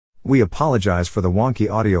We apologize for the wonky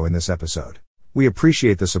audio in this episode. We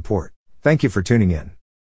appreciate the support. Thank you for tuning in.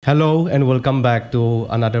 Hello and welcome back to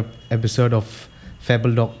another episode of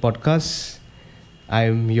Fable Dog Podcast.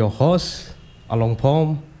 I'm your host, Along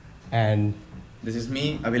Pom, and This is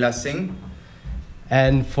me, Avilas Singh.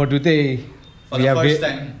 and for today For the first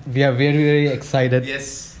time. we are very very excited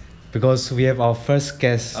Yes, because we have our first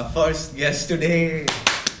guest. our first guest today.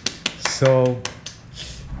 So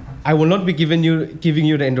I will not be giving you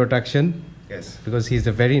the introduction Yes. because he's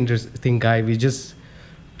a very interesting guy. We just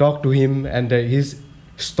talked to him and his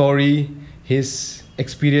story, his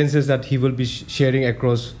experiences that he will be sharing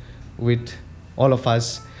across with all of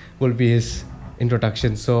us will be his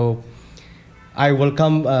introduction. So I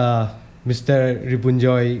welcome Mr.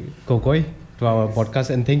 Ripunjoy Gogoi to our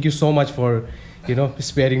podcast, and thank you so much for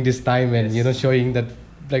sparing this time and showing that,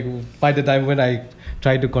 like, by the time when I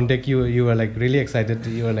tried to contact you, you were like really excited.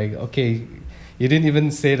 You were like, okay, you didn't even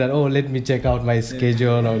say that, oh, let me check out my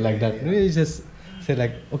schedule or like that. You just said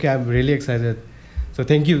like, okay, I'm really excited. So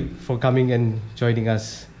thank you for coming and joining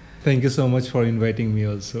us. Thank you so much for inviting me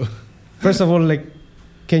also. First of all, like,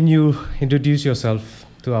 can you introduce yourself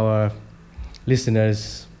to our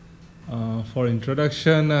listeners? For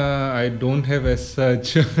introduction, I don't have as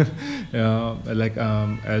such, as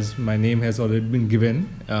my name has already been given,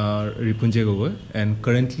 Ripunjoy Gogoi, and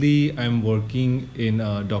currently I'm working in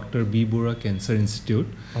Dr. B. Bora Cancer Institute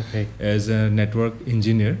as a network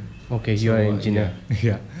engineer. Okay, you are an engineer.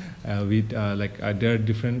 Yeah. There are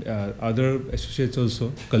different other associates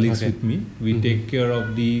also, colleagues with me. We take care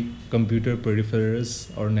of the computer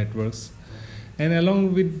peripherals or networks. And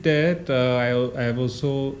along with that, I have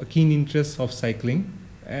also a keen interest of cycling.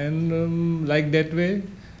 And like that way,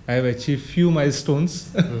 I have achieved few milestones.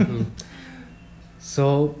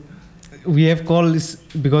 So we have called this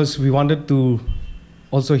because we wanted to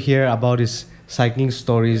also hear about his cycling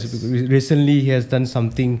stories. Yes. Recently, he has done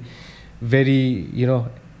something very,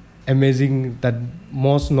 amazing that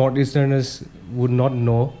most Northeasterners would not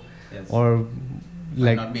know, or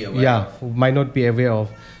Might not be aware of. might not be aware of.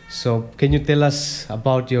 So can you tell us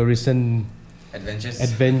about your recent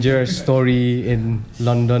adventure story in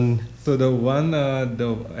London? So the one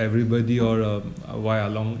everybody or why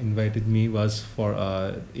Along invited me was for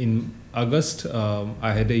in August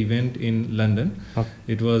I had an event in London.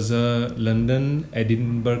 It was a London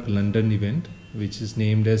event which is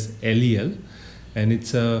named as LEL, and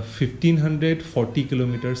it's a 1540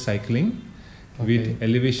 kilometer cycling with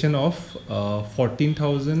elevation of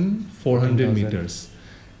 14,400 meters.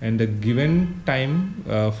 And the given time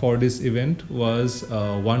for this event was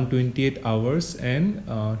 128 hours and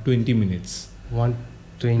 20 minutes.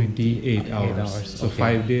 128 hours. So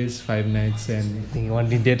 5 days, 5 nights, and I think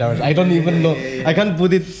 128 hours. I don't even know. I can't put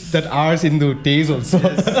that hours into days also.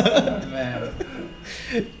 Man.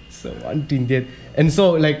 So 128. And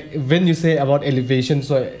so, like, when you say about elevation,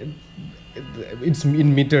 so it's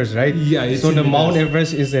in meters, right? Yeah. It's so the meters. Mount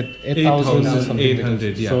Everest is at 8,000 or something.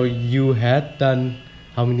 800. Yeah. So you had done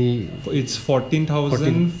how many? It's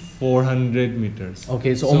 14,400 meters.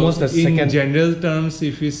 Okay, so almost the second. In general terms,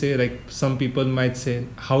 if you say, like, some people might say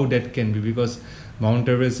how that can be, because Mount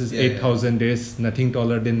Everest is 8,000 days, nothing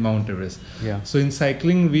taller than Mount Everest. Yeah. So in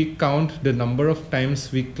cycling, we count the number of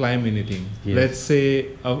times we climb anything. Yes. Let's say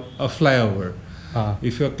a flyover.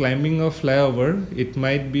 If you're climbing a flyover, it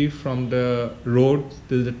might be from the road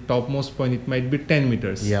till the topmost point, it might be 10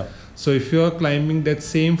 meters. Yeah. So if you're climbing that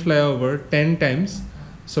same flyover 10 times,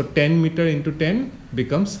 so 10 meter into 10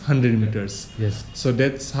 becomes 100 meters. Yes. So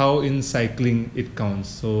that's how in cycling it counts.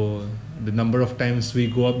 So the number of times we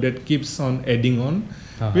go up, that keeps on adding on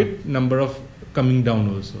with number of coming down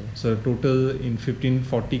also. So total in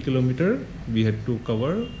 1540 kilometer, we had to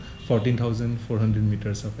cover 14,400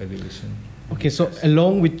 meters of elevation. Okay, so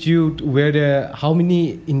along with you, were there how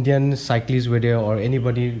many Indian cyclists were there, or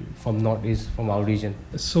anybody from Northeast, from our region?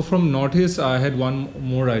 So from Northeast, I had one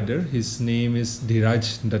more rider. His name is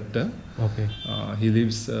Dhiraj Datta. Okay. He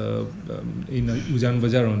lives in Ujan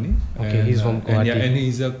Bajar only. Okay, and, he's from Guwahati. And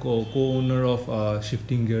he's a co-owner of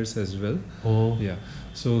Shifting Gears as well. Oh. Yeah.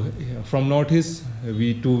 So from Northeast,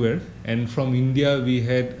 we two were, and from India we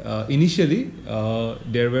had initially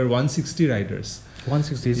there were 160 riders.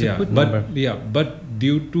 160 is a good number. But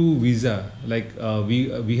due to visa, like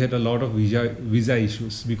we had a lot of visa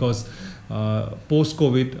issues, because post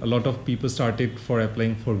COVID, a lot of people started for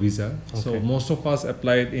applying for visa. Okay. So most of us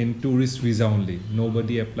applied in tourist visa only.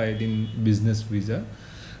 Nobody applied in business visa.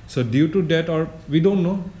 So due to that, or we don't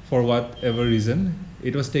know for whatever reason,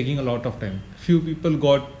 it was taking a lot of time. Few people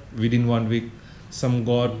got within 1 week, some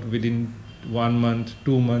got within 1 month,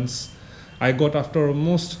 2 months. I got after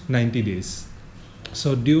almost 90 days.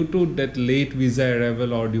 So due to that late visa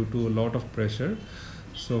arrival or due to a lot of pressure,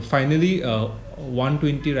 so finally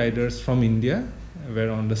 120 riders from India were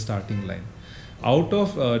on the starting line. Out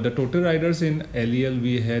of the total riders in LEL,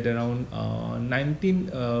 we had around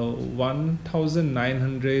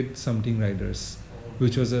 1,900 something riders,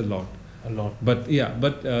 which was a lot. A lot. But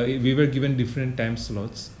we were given different time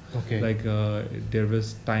slots. Okay. Like there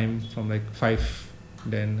was time from like 5,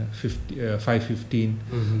 then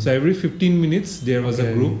 5:15. So every 15 minutes there was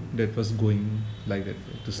a group that was going like that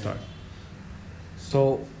to start.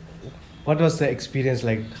 So, what was the experience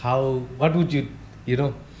like? What would you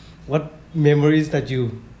what memories that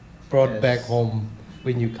you brought back home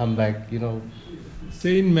when you come back?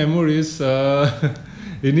 Say in memories,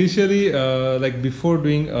 initially, like before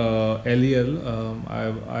doing LEL,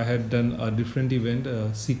 I had done a different event,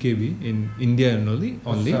 CKB in India only.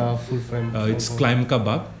 Full frame. It's Climb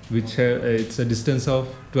Kabab, which it's a distance of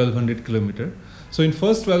 1200 kilometer. So in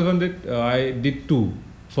first 1200, I did 2.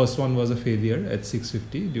 First one was a failure at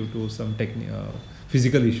 650 due to some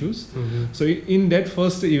physical issues. So in that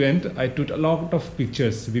first event, I took a lot of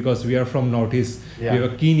pictures because we are from Northeast. Yeah. We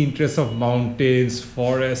have a keen interest of mountains,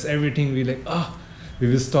 forests, everything. We we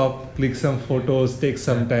will stop, click some photos, take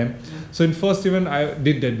some time. So in first event, I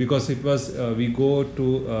did that because it was we go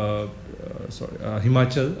to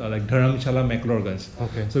Himachal, like Dharamshala, McLeodganj.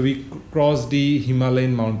 Okay. So we crossed the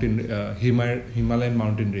Himalayan mountain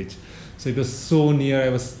range. So it was so near. I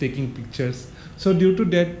was taking pictures. So due to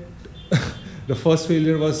that, the first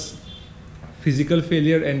failure was physical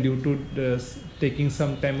failure, and due to taking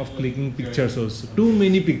some time of clicking pictures also. Too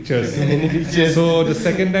many pictures. So the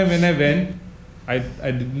second time when I went,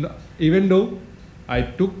 I did not, even though I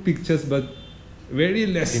took pictures, but very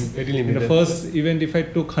less. Very In the limited. first event, if I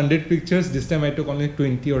took 100 pictures, this time I took only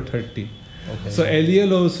 20 or 30. Okay. So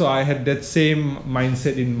LEL also, I had that same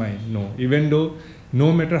mindset in mind. No, even though,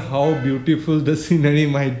 no matter how beautiful the scenery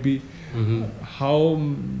might be, how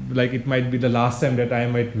like it might be the last time that I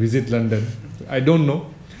might visit London, I don't know.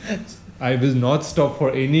 I will not stop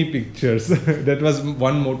for any pictures. That was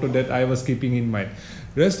one motto that I was keeping in mind.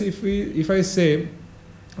 Rest, if I say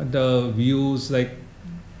the views, like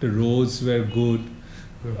the roads were good.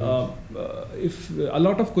 If a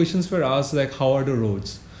lot of questions were asked, like how are the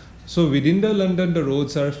roads? So within the London, the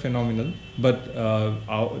roads are phenomenal, but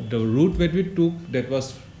the route that we took, that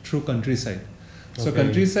was through countryside. So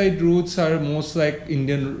countryside routes are most like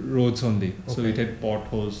Indian roads only. So it had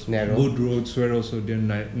potholes. Narrow. Good roads were also there.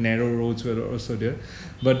 Narrow roads were also there.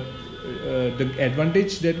 But the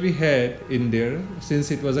advantage that we had in there,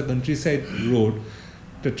 since it was a countryside road,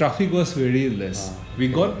 the traffic was very less. We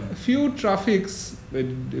got few traffics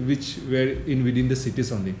which were within the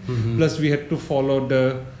cities only. Plus we had to follow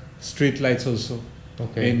the street lights also.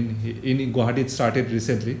 Okay. In Guwahati it started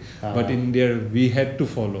recently, but in there we had to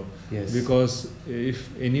follow. Yes. Because if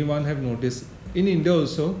anyone have noticed, in India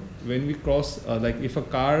also, when we cross, like if a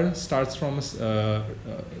car starts from a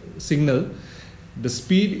signal, the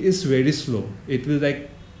speed is very slow. It will like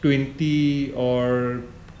 20 or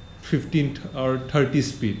 15 or 30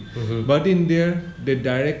 speed. But in there, they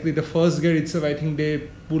directly, the first gear itself, I think they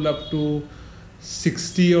pull up to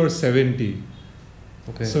 60 or 70.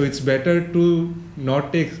 Okay. So it's better to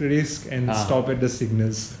not take risk and stop at the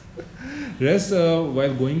signals. Rest,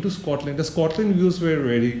 while going to Scotland, the Scotland views were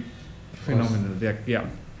very phenomenal. Yeah.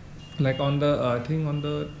 Like on the, I think on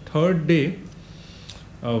the third day,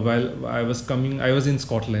 while I was in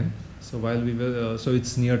Scotland. So while we were, so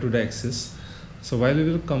it's near to the axis. So while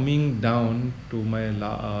we were coming down to my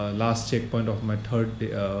last checkpoint of my third day,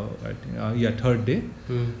 third day,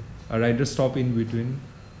 a rider stopped in between.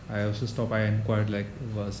 I also stopped. I inquired, like,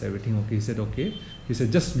 was everything okay? He said okay. He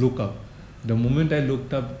said just look up. The moment I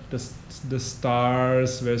looked up, the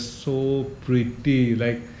stars were so pretty.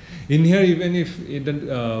 Like in here, even if in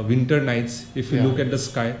the winter nights, if we look at the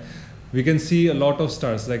sky, we can see a lot of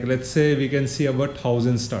stars. Like let's say we can see about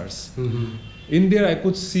 1,000 stars. In there, I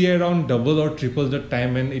could see around double or triple the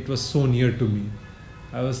time, and it was so near to me.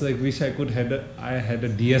 I was like, wish I could had a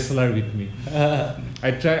DSLR with me.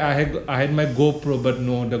 I had my GoPro, but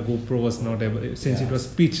no, the GoPro was not able, since it was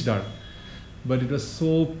pitch dark. But it was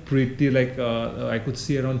so pretty, like I could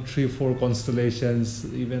see around 3-4 constellations,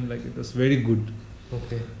 even like it was very good.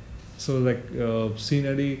 Okay. So like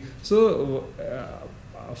scenery. So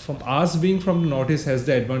from us being from the Northeast has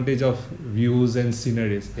the advantage of views and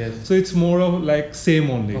sceneries. Yes. So it's more of like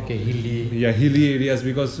same only. Okay, hilly. Yeah, hilly areas,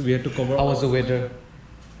 because we had to cover. How was the weather?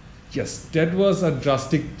 Yes, that was a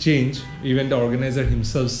drastic change. Even the organizer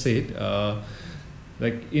himself said,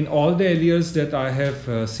 like in all the areas that I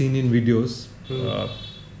have seen in videos,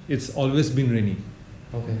 it's always been rainy.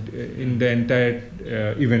 in the entire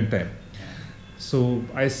event time. So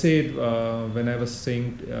I said when I was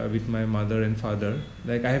saying with my mother and father,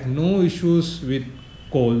 like I have no issues with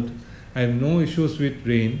cold, I have no issues with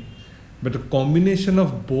rain, but the combination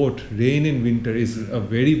of both rain and winter is a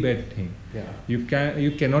very bad thing. Yeah.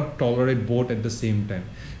 You cannot tolerate both at the same time,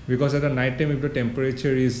 because at the night time if the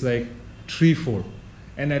temperature is like 3-4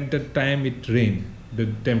 and at the time it rain, the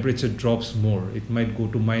temperature drops more, it might go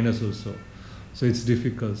to minus also, so it's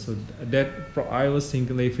difficult. So I was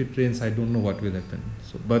thinking like if it rains, I don't know what will happen.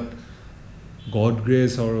 So but God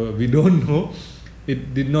grace, or we don't know,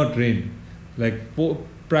 it did not rain. Like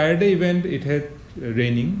prior the event it had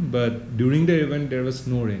raining, but during the event there was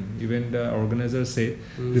no rain. Even the organizer said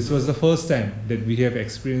this was the first time that we have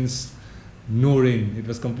experienced no rain. It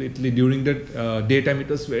was completely during the daytime it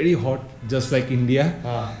was very hot, just like India.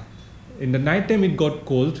 In the night time it got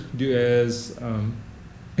cold as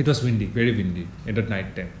it was windy, very windy at the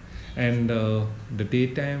night time. And the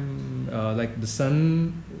daytime like the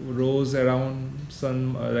sun rose around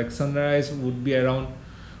like sunrise would be around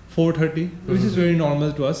 4:30, which is very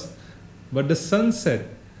normal to us. But the sunset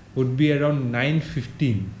would be around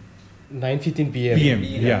 9:15. 9:15 p.m. PM.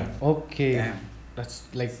 Yeah. Okay. Damn. That's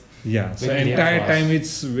like Yeah. So very entire fast. time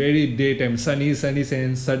it's very daytime, sunny,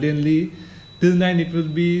 and suddenly till 9 it will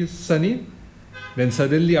be sunny. Then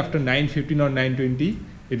suddenly after 9:15 or 9:20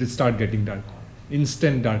 it will start getting dark.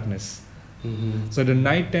 Instant darkness. So the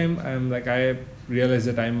night time I realized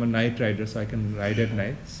that I'm a night rider, so I can ride at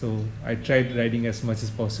night. So I tried riding as much as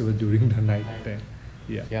possible during the night time.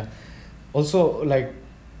 Yeah. Yeah. Also, like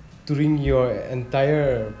during your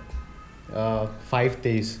entire 5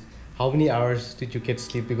 days, how many hours did you get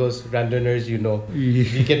sleep? Because randomers,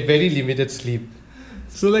 we get very limited sleep.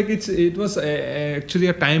 So like it was actually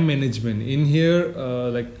a time management in here,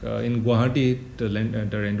 in Guwahati, the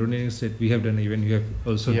rendering that we have done, even you have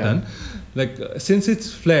also done. Like since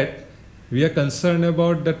it's flat, we are concerned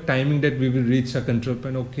about the timing that we will reach a control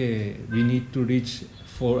point. Okay, we need to reach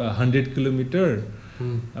for 100 kilometer.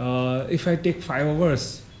 If I take 5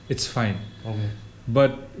 hours, it's fine. Okay.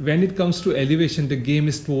 But when it comes to elevation, the game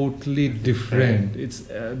is totally different. It's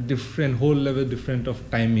different, whole level different of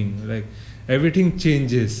timing. Like everything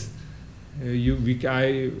changes. I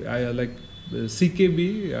like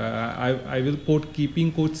CKB. I will quote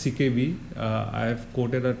keeping quote CKB. I have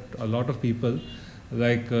quoted a lot of people.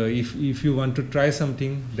 Like if you want to try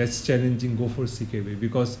something that's challenging, go for CKB,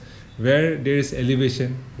 because where there is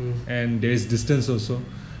elevation and there is distance also,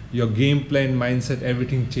 your game plan, mindset,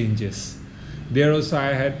 everything changes. There also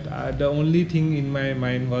I had the only thing in my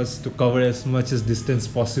mind was to cover as much as distance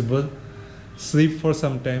possible, sleep for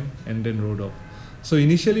some time, and then rode off. So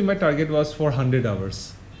initially my target was for 100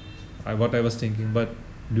 hours, what I was thinking, but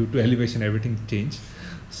due to elevation everything changed.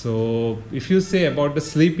 So if you say about the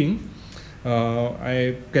sleeping,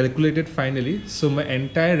 I calculated finally. So my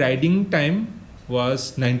entire riding time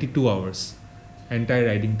was 92 hours. Entire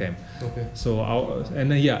riding time. Okay. So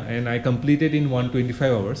and I completed in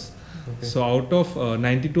 125 hours. Okay. So out of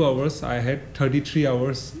 92 hours, I had 33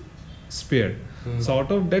 hours spare. So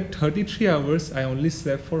out of that 33 hours, I only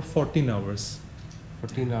slept for 14 hours.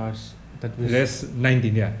 14 hours. That means Rest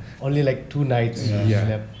 19, yeah. only like 2 nights you Yeah.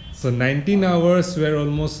 slept. So 19 hours were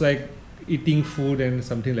almost like eating food and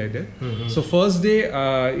something like that. So first day,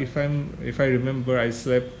 if I remember, I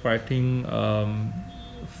slept I think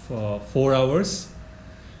for 4 hours.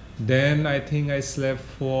 Then I think I slept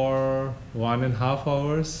for 1.5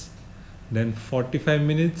 hours. Then 45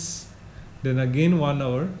 minutes. Then again 1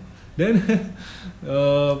 hour. Then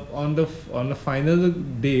on the final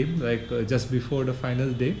day, like just before the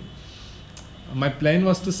final day, my plan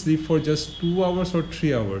was to sleep for just 2 hours or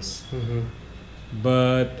 3 hours.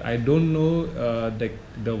 But I don't know,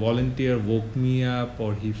 the volunteer woke me up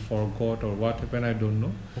or he forgot or what happened, I don't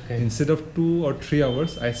know. Okay. Instead of 2 or 3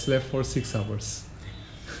 hours, I slept for 6 hours.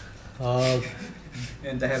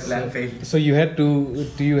 Entire plan failed. So you had to,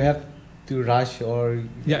 do you have to rush or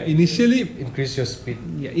Yeah, initially increase your speed?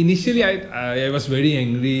 Initially I was very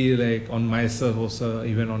angry, like on myself also,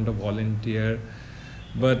 even on the volunteer.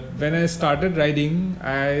 But when I started riding,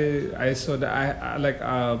 I saw that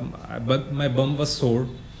but my bum was sore.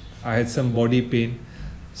 I had some body pain.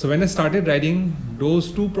 So when I started riding,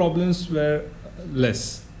 those 2 problems were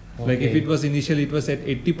less. Like if it was initially, it was at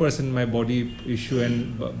 80% my body issue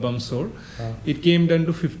and bum sore. It came down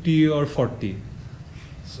to 50 or 40.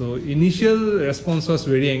 So initial response was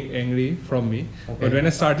very angry from me. But when I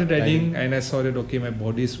started riding and I saw that okay, my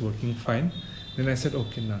body is working fine, then I said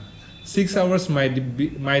okay, now 6 hours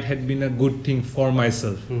might have been a good thing for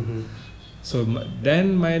myself. So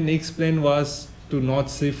then my next plan was to not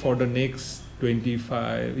sleep for the next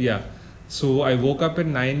 25. Yeah. So I woke up at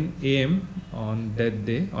 9 a.m. on that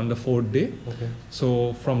day, on the fourth day. Okay.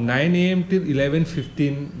 So from 9 a.m. till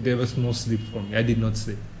 11:15, there was no sleep for me. I did not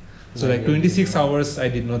sleep. So like 26 hours, I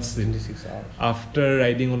did not sleep. 26 hours. After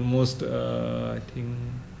riding almost, I think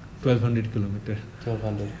 1200 kilometer.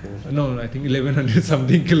 1200 kilometers. No, I think 1100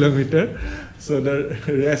 something kilometer. So the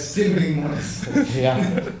rest. Still being modest. Yeah.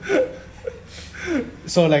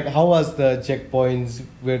 So like, how was the checkpoints?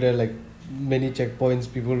 Were there like many checkpoints?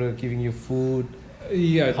 People were giving you food.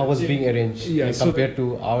 Yeah. How was being arranged? Yeah, like, so compared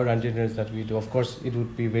to our itineraries that we do? Of course, it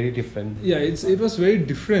would be very different. Yeah, it was very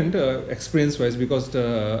different experience wise, because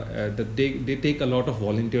they take a lot of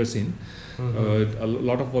volunteers in. A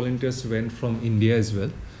lot of volunteers went from India as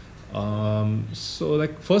well. So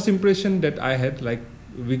like first impression that I had, like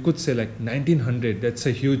we could say like 1900, that's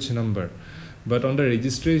a huge number. But on the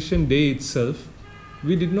registration day itself,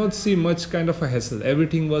 we did not see much kind of a hassle.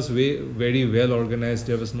 Everything was very well organized.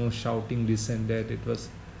 There was no shouting this and that. It was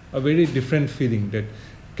a very different feeling that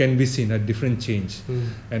can be seen, a different change.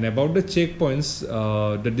 And about the checkpoints,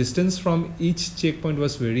 the distance from each checkpoint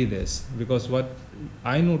was very less, because what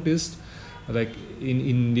I noticed, like in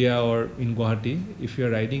India or in Guwahati, if you are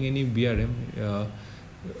riding any BRM,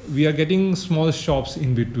 we are getting small shops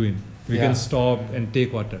in between. We can stop and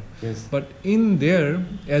take water. Yes. But in there,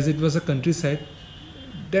 as it was a countryside,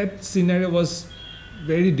 that scenario was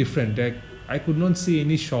very different. Like I could not see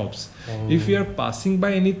any shops. If we are passing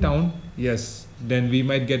by any town, yes, then we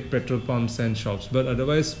might get petrol pumps and shops. But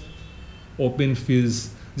otherwise, open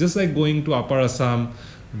fields, just like going to Upper Assam,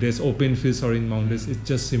 there's open fields, or in mountains, it's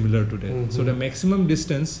just similar to that. So the maximum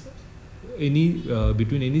distance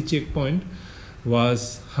between any checkpoint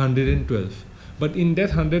was 112. But in that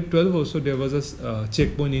 112 also, there was a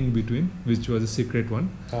checkpoint in between, which was a secret one.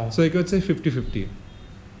 So I could say 50-50.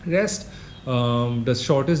 Rest, the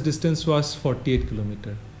shortest distance was 48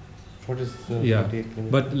 kilometer. Yeah, 48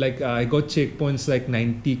 kilometers. but like I got checkpoints like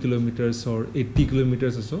 90 kilometers or 80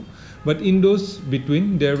 kilometers or so. But in those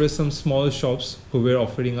between, there were some small shops who were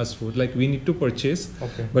offering us food. Like we need to purchase,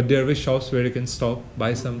 but there were shops where you can stop,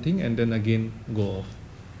 buy something, and then again go off.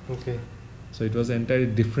 Okay. So it was entirely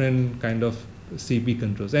different kind of CP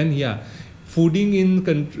controls. And yeah, fooding in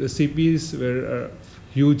CPs were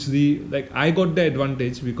hugely, like I got the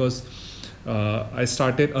advantage because I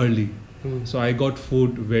started early. So I got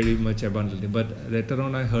food very much abundantly. But later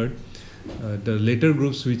on I heard the later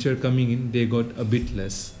groups which are coming in, they got a bit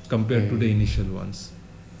less compared to the initial ones.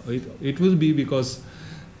 It will be because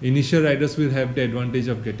initial riders will have the advantage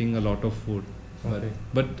of getting a lot of food.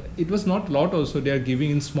 But it was not lot also. They are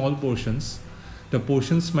giving in small portions. The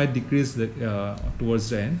portions might decrease towards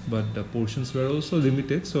the end, but the portions were also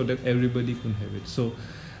limited so that everybody could have it. So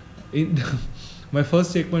in my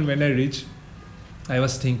first checkpoint, when I reached, I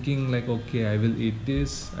was thinking like, okay, I will eat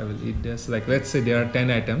this, I will eat this. Like let's say there are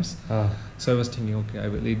 10 items. So I was thinking, okay, I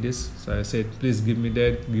will eat this. So I said, please give me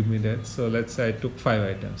that, give me that. So let's say I took 5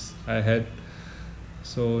 items. I had.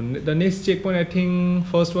 So the next checkpoint, I think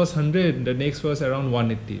first was 100, the next was around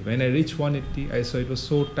 180. When I reached 180, I saw it was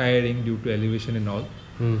so tiring due to elevation and all.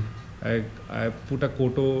 I put a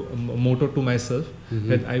motto to myself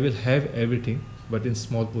that I will have everything, but in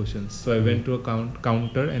small portions. So I went to a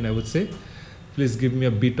counter and I would say, please give me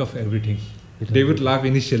a bit of everything. They would laugh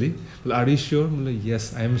initially. Well, are you sure? Like,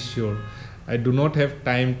 yes, I am sure. I do not have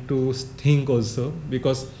time to think also,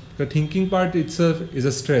 because the thinking part itself is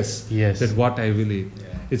a stress. Yes. That what I will eat.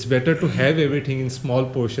 Yeah. It's better to have everything in small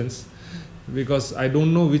portions, because I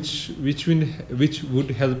don't know which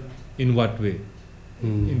would help in what way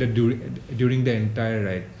in the during the entire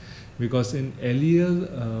ride. Because in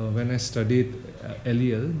LEL, when I studied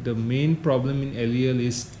LEL, the main problem in LEL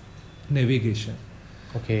is navigation.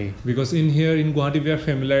 Okay. Because in here in Guwahati we are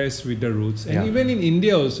familiarized with the routes, and even in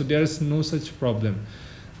India also there is no such problem.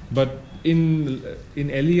 But in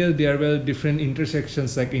LEL there were different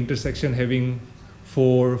intersections, like intersection having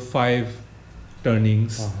 4-5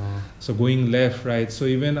 turnings. So going left, right. So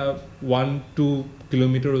even a 1-2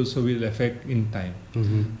 kilometer also will affect in time.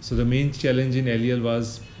 So the main challenge in LEL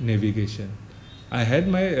was navigation. I had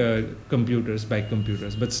my bike computers,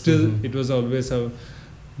 but still it was always a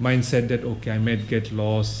mindset that okay, I might get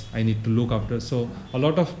lost, I need to look after. So a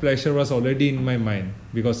lot of pressure was already in my mind,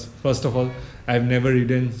 because first of all, I've never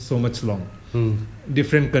ridden so much long.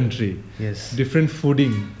 Different country, different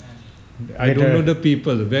fooding, I don't know the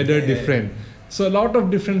people, weather different. So a lot of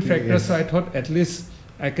different factors. So I thought at least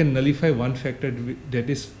I can nullify one factor, that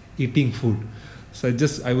is eating food. So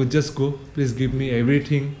I would just go, please give me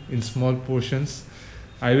everything in small portions.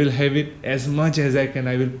 I will have it as much as I can.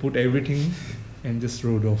 I will put everything and just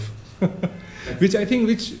rode off. Which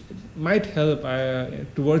might help.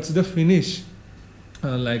 Towards the finish,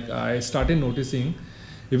 like I started noticing,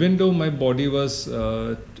 even though my body was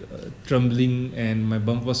trembling and my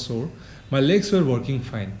bump was sore, my legs were working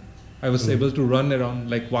fine. I was able to run around,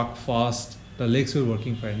 like walk fast. The legs were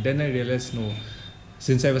working fine. Then I realized, no,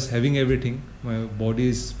 since I was having everything, my body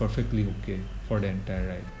is perfectly okay for the entire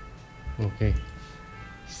ride. Okay.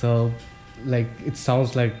 So, like, it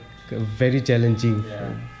sounds like very challenging.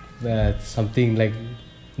 Something like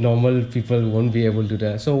normal people won't be able to do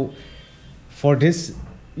that. So, for this,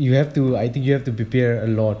 I think you have to prepare a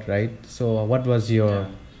lot, right? So, what was your,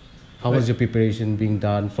 how was your preparation being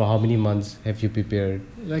done? For how many months have you prepared?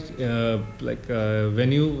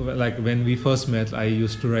 When we first met, I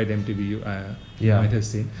used to ride MTB. You might have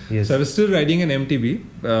seen. Yes. So I was still riding an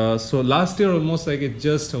MTB. So last year, almost like it's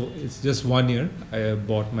just 1 year, I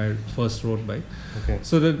bought my first road bike. Okay.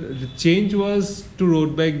 So the change was to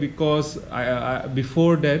road bike because I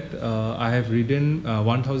before that I have ridden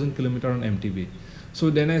 1,000 kilometer on MTB. So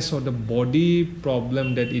then I saw the body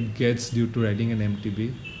problem that it gets due to riding an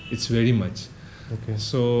MTB. It's very much. Okay.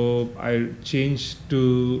 So I changed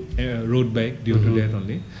to road bike due to that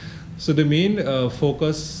only. So the main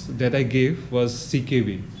focus that I gave was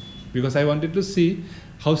CKB, because I wanted to see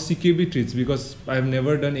how CKB treats, because I've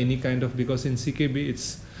never done any kind of, because in CKB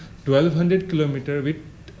it's 1200 kilometer with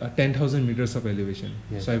 10,000 meters of elevation.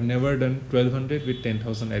 Yes. So I've never done 1200 with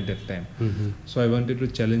 10,000 at that time. So I wanted to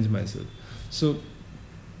challenge myself. So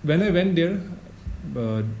when I went there,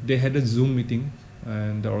 they had a Zoom meeting,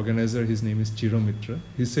 and the organizer, his name is Chiro Mitra.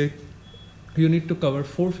 He said, you need to cover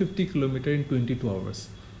 450 kilometer in 22 hours.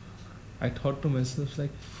 I thought to myself,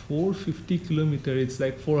 like 450 kilometer, it's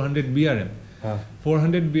like 400 BRM.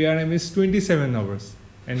 400 BRM is 27 hours.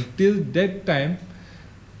 And till that time,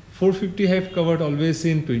 450 I have covered always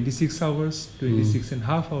in 26 hours, 26 and a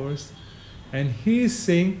half hours. And he is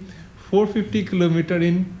saying 450 kilometer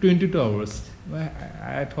in 22 hours.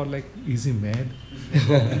 I thought, like, is he mad?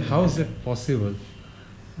 How is that possible?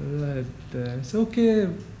 It's okay.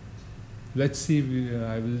 Let's see.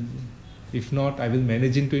 I will. If not, I will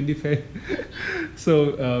manage in 25.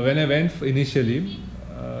 So when I went initially,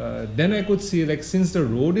 then I could see, like, since the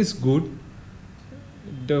road is good,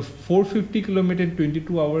 the 450 kilometer in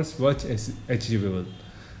 22 hours was achievable.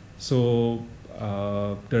 So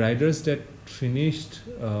the riders that finished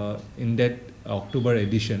in that October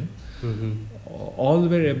edition, all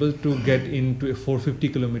were able to get into a 450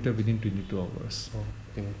 kilometer within 22 hours.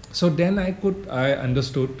 Okay. So then I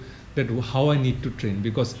understood that how I need to train,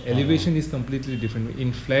 because elevation is completely different.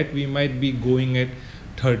 In flat, we might be going at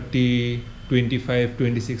 30, 25,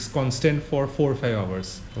 26 constant for 4 or 5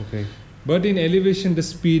 hours. Okay. But in elevation, the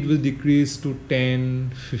speed will decrease to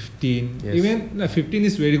 10, 15. Yes. Even 15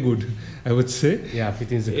 is very good, I would say. Yeah,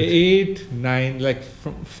 15 is good. 8, 9, like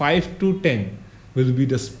from 5 to 10 will be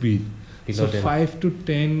the speed. Below So 10. 5 to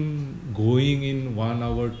 10 going in 1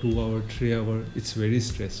 hour, 2 hour, 3 hour, it's very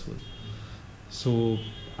stressful. So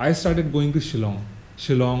I started going to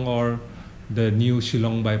Shillong or the new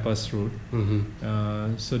Shillong bypass road.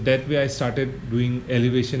 So that way I started doing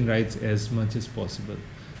elevation rides as much as possible.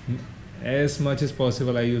 As much as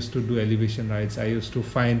possible, I used to do elevation rides. I used to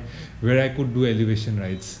find where I could do elevation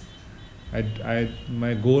rides.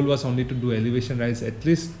 My goal was only to do elevation rides, at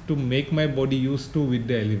least to make my body used to with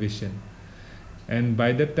the elevation. And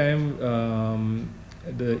by that time,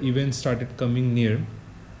 the event started coming near.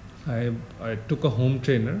 I took a home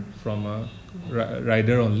trainer from a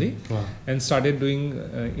rider only. Wow. And started doing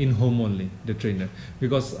in home only, the trainer,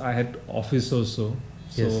 because I had office also.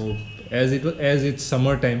 So Yes. as it's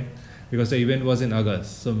summertime, because the event was in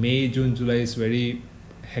August, so May, June, July is very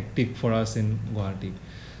hectic for us in Guwahati.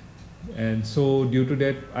 And so due to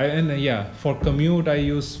that, for commute I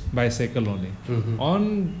use bicycle only.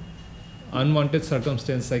 On unwanted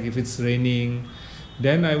circumstance, like if it's raining,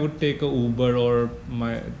 then I would take a Uber or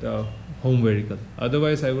my home vehicle.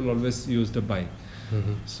 Otherwise, I will always use the bike.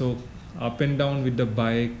 So up and down with the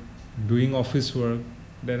bike, doing office work.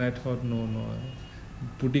 Then I thought, no,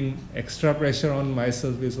 putting extra pressure on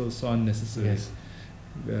myself is also unnecessary. Yes.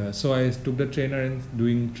 So I took the trainer and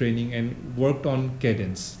doing training and worked on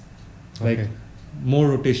cadence, like more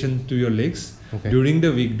rotation to your legs during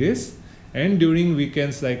the weekdays, and during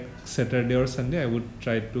weekends like Saturday or Sunday I would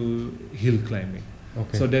try to hill climbing.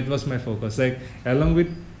 So that was my focus, like along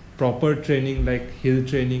with proper training like hill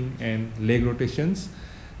training and leg rotations,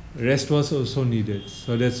 rest was also needed.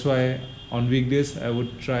 So that's why on weekdays I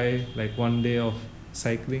would try like 1 day of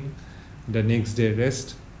cycling, the next day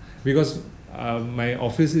rest, because my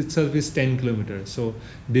office itself is 10 kilometers, so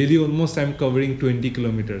daily almost I'm covering 20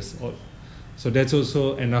 kilometers, so that's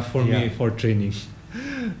also enough for me for training.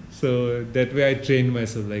 So that way I trained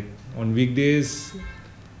myself. Like on weekdays,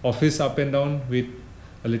 office up and down with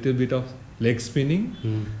a little bit of leg spinning.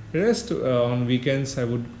 Rest on weekends I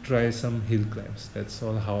would try some hill climbs. That's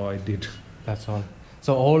all how I did. That's all.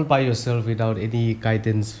 So all by yourself without any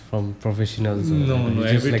guidance from professionals? No,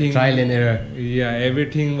 just everything. like trial and error? Yeah,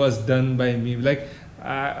 everything was done by me. Like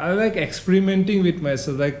I like experimenting with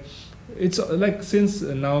myself. Like it's like since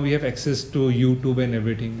now we have access to YouTube and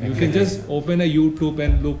everything, you can just open a YouTube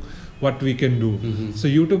and look what we can do. So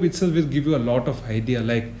YouTube itself will give you a lot of idea.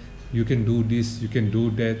 Like you can do this, you can do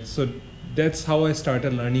that. So that's how I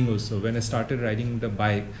started learning also. When I started riding the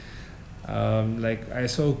bike, like I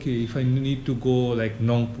saw, okay, if I need to go like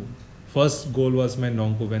Nongpu, first goal was my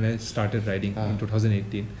Nongpu when I started riding in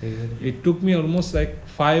 2018. It took me almost like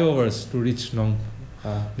 5 hours to reach Nongpu.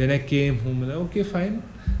 Then I came home like, okay, fine,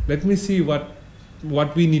 let me see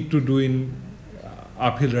what we need to do in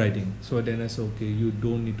uphill riding. So then I said, okay, you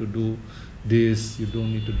don't need to do this, you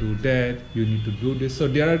don't need to do that, you need to do this. So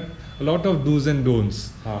there are a lot of do's and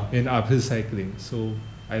don'ts in uphill cycling. So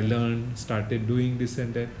I learned, started doing this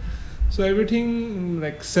and that. So everything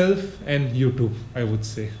like self and YouTube, I would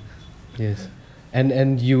say. Yes.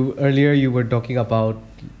 And you earlier you were talking about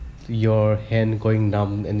your hand going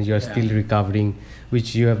numb and you're still recovering,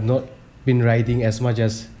 which you have not been riding as much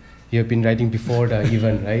as you have been riding before the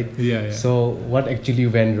event, right? Yeah. So what actually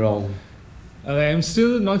went wrong? I'm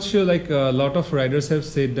still not sure. Like a lot of riders have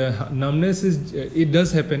said, the numbness it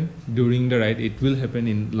does happen during the ride. It will happen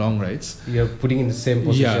in long rides. You're putting in the same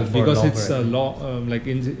position for because a long it's ride. a long. Like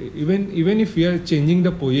even if we are changing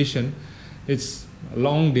the position, it's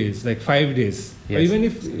long days, like 5 days. Or Yes. even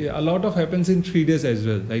if a lot of happens in 3 days as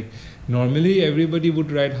well. Like normally everybody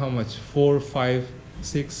would ride how much? 4, 5,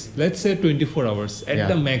 6. Let's say 24 hours at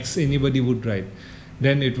the max. Anybody would ride.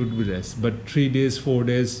 Then it would be less. But 3 days, 4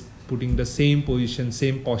 days. Putting the same position,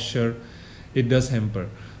 same posture, it does hamper.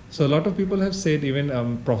 So a lot of people have said,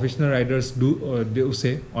 even professional riders do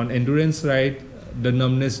say on endurance ride, the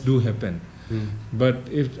numbness do happen. But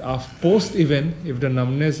if post event, if the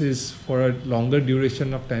numbness is for a longer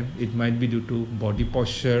duration of time, it might be due to body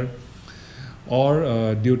posture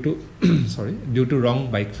or due to wrong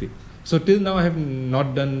bike fit. So till now I have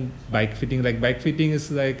not done bike fitting. Like bike fitting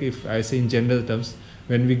is like, if I say in general terms,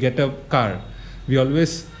 when we get a car, we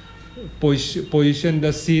always position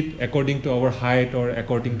the seat according to our height or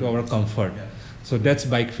according to our comfort. So that's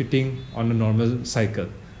bike fitting on a normal cycle.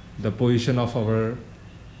 The position of our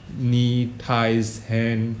knee, thighs,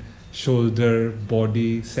 hand, shoulder,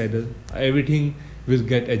 body, saddle, everything will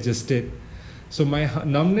get adjusted. So my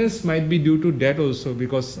numbness might be due to that also,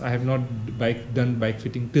 because I have not done bike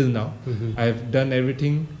fitting till now. I have done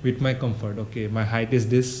everything with my comfort. Okay, my height is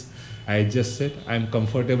this, I adjusted, I'm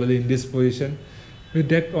comfortable in this position. With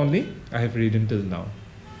that only, I have ridden till now.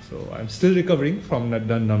 So I'm still recovering from the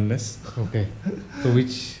numbness. Okay. So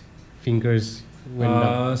which fingers went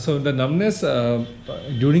numb? So the numbness,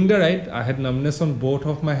 during the ride, I had numbness on both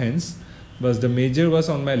of my hands, but the major was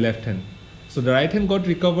on my left hand. So the right hand got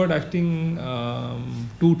recovered, I think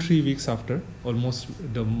 2-3 weeks after. Almost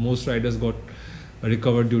the most riders got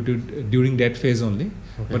recovered during that phase only.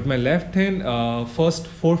 Okay. But my left hand, first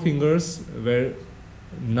 4 fingers were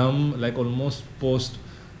numb, like almost post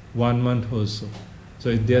 1 month or so.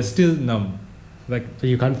 So they are still numb. Like, so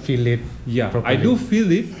you can't feel it. Yeah, properly. I do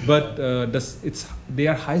feel it, but they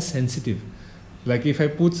are high sensitive. Like if I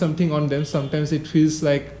put something on them, sometimes it feels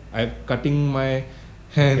like I'm cutting my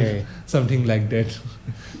hand, something like that.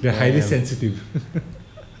 They're highly sensitive.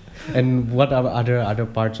 And what are other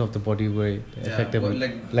parts of the body were affected? Well,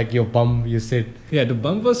 like your bum, you said. Yeah, the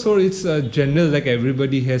bum was sore. It's general, like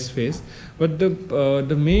everybody has faced. But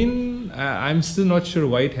the main, I'm still not sure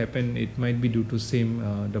why it happened. It might be due to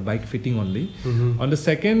the bike fitting only. On the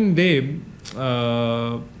second day,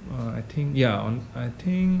 on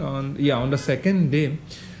the second day,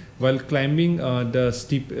 while climbing the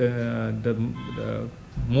steep, the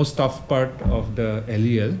most tough part of the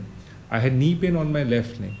LEL, I had knee pain on my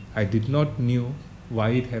left leg. I did not knew why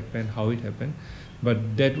it happened, how it happened,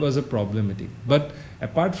 but that was a problematic. But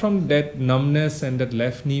apart from that numbness and that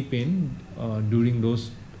left knee pain, during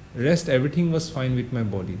those rest, everything was fine with my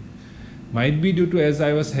body. Might be due to, as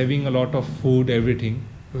I was having a lot of food, everything,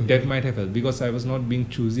 that might have helped, because I was not being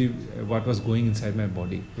choosy what was going inside my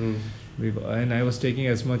body. And I was taking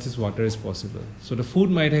as much as water as possible. So the food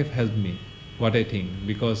might have helped me, what I think,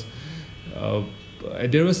 because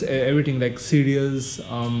there was everything like cereals,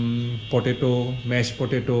 potato, mashed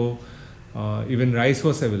potato, even rice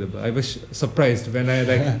was available. I was surprised when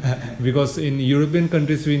I because in European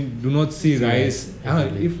countries we do not see rice.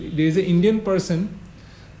 Exactly. If there is an Indian person,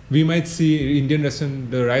 we might see Indian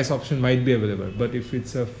restaurant, the rice option might be available, but if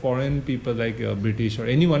it's a foreign people like British or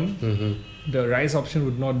anyone, the rice option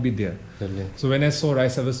would not be there. So when I saw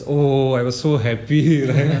rice, I was so happy.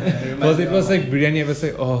 Because it was like biryani. I was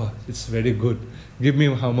like, oh, it's very good. Give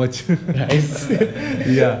me how much rice?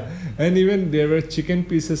 Yeah. And even there were chicken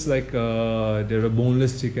pieces, like there were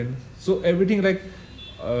boneless chicken. So everything like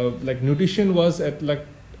nutrition was at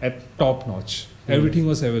top notch. Everything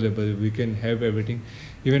was available. We can have everything.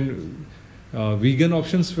 Even vegan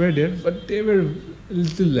options were there, but they were a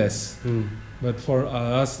little less. But for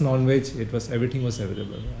us non-veg, everything was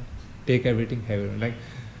available. Take everything, have it. Like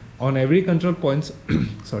on every control points,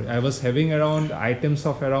 sorry, I was having around items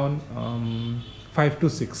of around 5 to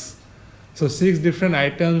 6. So 6 different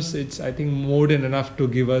items. It's I think more than enough to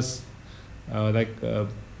give us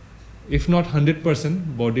if not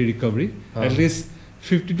 100% body recovery, at least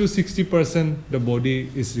 50 to 60% the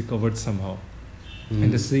body is recovered somehow.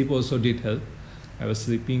 And the sleep also did help. I was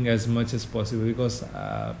sleeping as much as possible because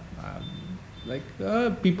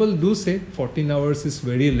people do say 14 hours is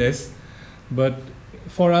very less, but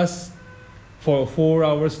for us, for 4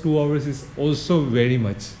 hours, 2 hours is also very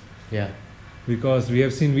much. Yeah. Because we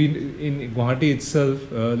have seen in Guwahati itself,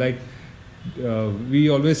 we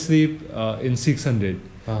always sleep in 600.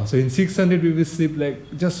 So in 600 we will sleep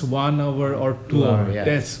like just 1 hour or 2 hours. Yeah.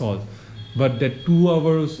 That's all. But that 2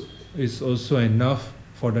 hours is also enough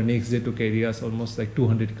for the next day to carry us almost like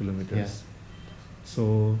 200 kilometers. Yeah.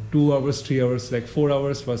 So 2 hours, 3 hours, like 4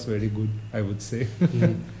 hours was very good, I would say.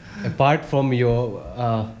 Apart from your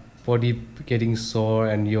body getting sore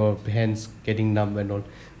and your hands getting numb and all,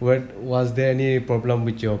 was there any problem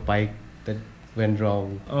with your bike that went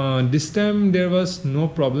wrong? This time there was no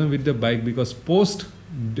problem with the bike because post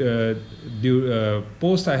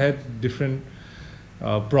I had different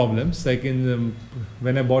problems. Like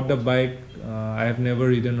when I bought the bike, I have never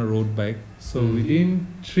ridden a road bike. So within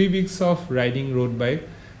 3 weeks of riding road bike,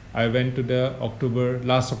 I went to the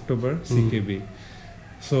last October CKB.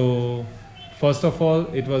 So first of all,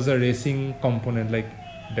 it was a racing component. Like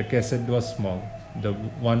the cassette was small, the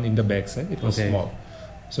one in the back side, it was small.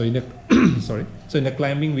 So in the so in the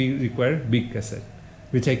climbing we require big cassette,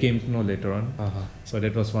 which I came to know later on. So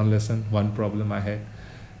that was one lesson, one problem I had,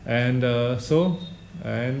 and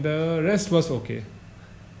rest was okay.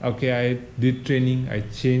 I did training. I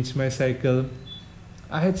changed my cycle.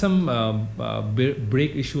 I had some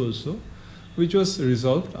brake issue also, which was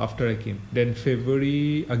resolved after I came. Then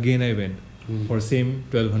February again I went for same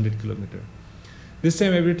 1200 kilometer. This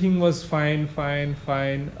time everything was fine.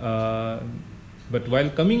 But while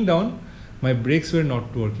coming down, my brakes were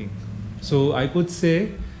not working. So I could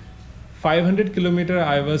say 500 kilometer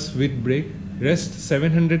I was with brake. Rest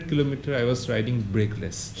 700 kilometer I was riding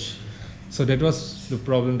brakeless. So that was the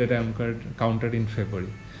problem that I encountered in February.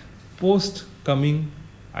 Post coming,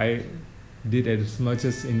 I did as much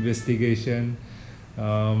as investigation,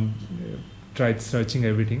 tried searching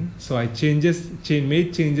everything. So I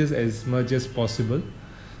made changes as much as possible.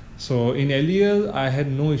 So in LEL, I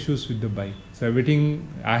had no issues with the bike. So everything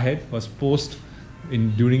I had was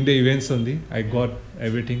during the events only. I got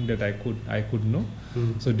everything that I could know.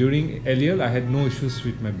 So during LEL, I had no issues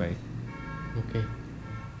with my bike. Okay.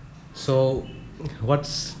 So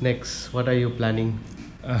what's next? What are you planning?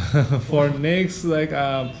 For next,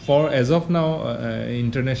 for as of now,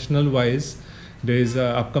 international wise, there is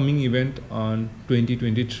an upcoming event on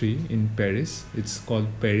 2023 in Paris. It's called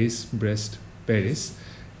Paris-Brest Paris.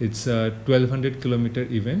 It's a 1200 kilometer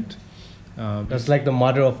event. That's like the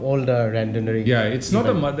mother of all the randonnering. Yeah, it's not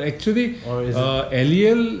a mother. Actually,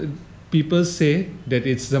 LEL people say that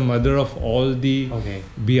it's the mother of all the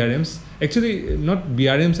BRMs. Actually, not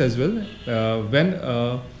BRMs as well.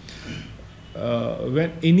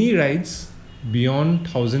 When any rides beyond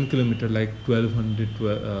 1000 kilometer, like 1200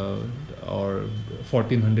 or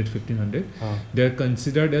 1400, 1500, they're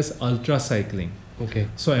considered as ultra cycling. Okay.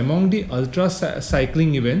 So among the ultra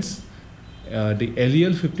cycling events, the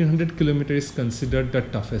LEL 1500 kilometer is considered the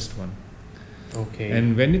toughest one. Okay.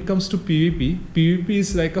 And when it comes to PVP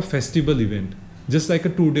is like a festival event, just like a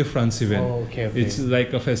Tour de France event. Okay. It's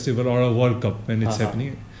like a festival or a World Cup when it's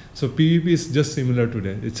happening. So PVP is just similar to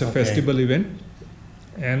that. It's a festival event,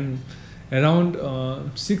 and around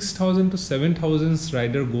 6,000 to 7,000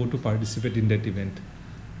 riders go to participate in that event.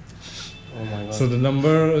 Oh my God. So the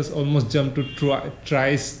number is almost jumped to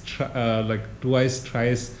twice,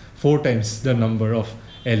 4 times the number of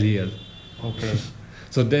LEL. Okay.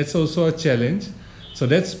 So that's also a challenge. So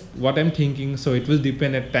that's what I'm thinking. So it will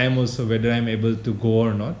depend at time also whether I'm able to go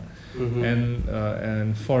or not.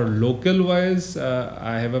 And for local wise,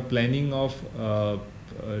 I have a planning of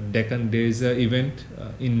Deccan. There is an event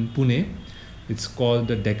in Pune. It's called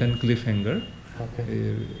the Deccan Cliffhanger.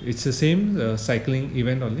 Okay. It's the same cycling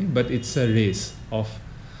event only, but it's a race of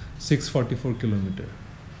 644 kilometer.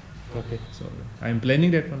 Okay. So I'm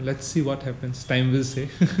planning that one. Let's see what happens. Time will say.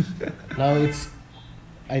 Now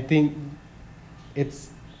I think it's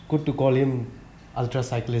good to call him ultra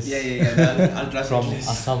cyclist. Yeah. The ultra From cyclist.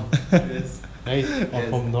 Assam, Yes. right? Or Yes.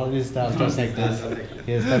 from Northeast, the ultra cyclist.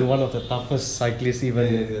 Yes, that's one of the toughest cyclists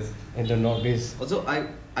even Yes. in the Northeast. Also,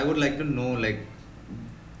 I would like to know, like,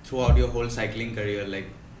 throughout your whole cycling career, like,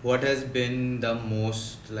 what has been the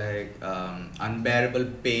most like unbearable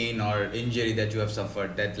pain or injury that you have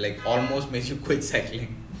suffered that like almost makes you quit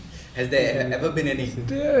cycling? Has there ever been any?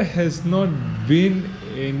 There has not been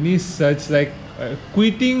any such like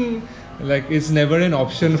quitting. Like it's never an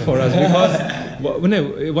option for us because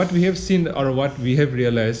what we have seen or what we have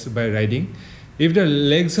realized by riding, if the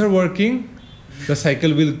legs are working, the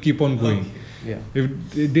cycle will keep on going. Okay. Yeah.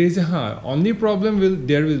 If there is a only problem will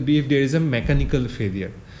be if there is a mechanical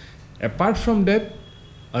failure. Apart from that,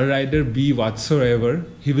 a rider be whatsoever,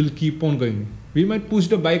 he will keep on going. We might push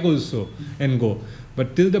the bike also and go,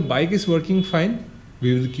 but till the bike is working fine,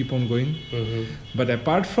 we will keep on going. Mm-hmm. But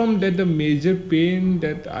apart from that, the major pain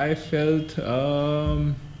that I felt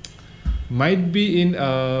might be in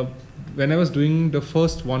when I was doing the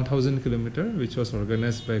first 1000 kilometer, which was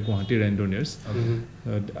organized by Guwahati Randonneurs.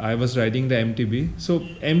 Mm-hmm. I was riding the MTB. So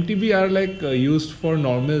MTB are like used for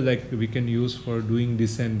normal, like we can use for doing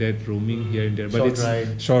this and that, roaming here and there. But Short it's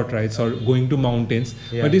ride. short rides or going to mountains.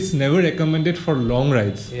 Yeah. But it's never recommended for long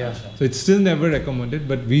rides. Yeah. So it's still never recommended,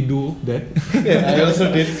 but we do that. I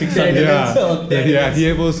also did 600. Yeah, he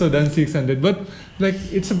have also done 600. But like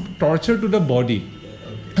it's a torture to the body.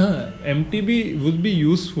 MTB would be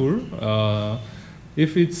useful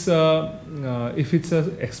if it's a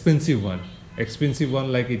expensive one. Expensive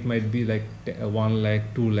one, like it might be like 1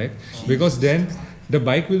 lakh, 2 lakh, because then the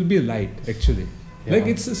bike will be light actually. Yeah. Like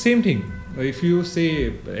it's the same thing. If you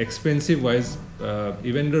say expensive wise,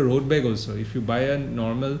 even the road bike also. If you buy a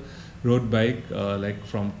normal road bike like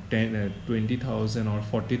from 20,000 or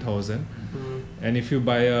 40,000, Mm-hmm. and if you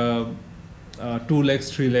buy a 2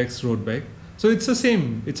 lakhs, 3 lakhs road bike. So it's the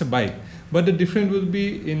same, it's a bike, but the difference will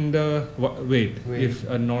be in the weight. If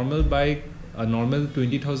a normal bike, a normal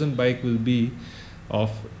 20,000 bike will be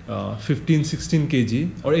of 15, 16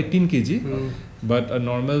 kg or 18 kg, but a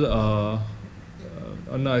normal,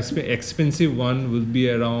 expensive one will be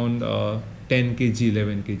around 10 kg,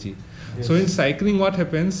 11 kg. Yes. So in cycling, what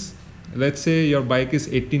happens? Let's say your bike is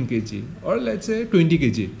 18 kg or let's say 20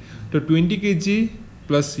 kg. So 20 kg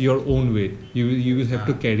plus your own weight, you will have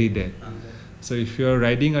to carry that. So if you are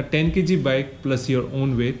riding a 10 kg bike plus your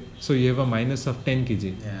own weight, so you have a minus of 10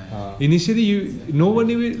 kg. Yeah. Initially,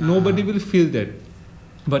 nobody will feel that,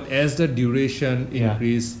 but as the duration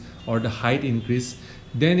increase or the height increase,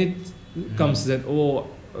 then it comes that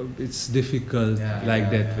it's difficult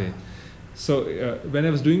that way. So when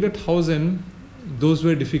I was doing the 1000, those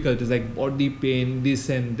were difficulties like body pain, this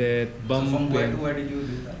and that, bum So from pain. where did you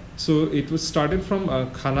do that? So it was started from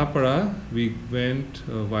Khanapara. We went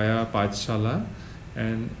via Pachshala,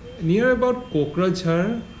 and near about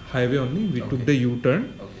Kokrajhar highway only. We took the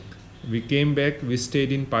U-turn. Okay. We came back. We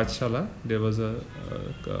stayed in Pachshala. There was a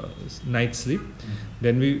night sleep.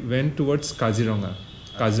 Then we went towards Kaziranga.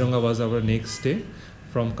 Kaziranga was our next stay.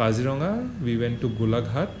 From Kaziranga, we went to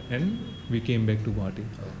Golaghat and we came back to Guwahati.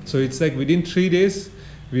 So it's like within 3 days,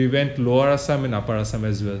 we went Lower Assam and Upper Assam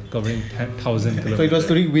as well, covering 10,000 kilometers. So it was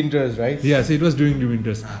during winters, right? Yeah, so it was during the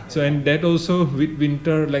winters. So and that also with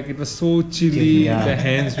winter, like it was so chilly, Yeah. the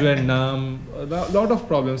hands were numb, a lot of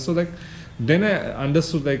problems. So like then I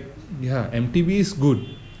understood like MTB is good,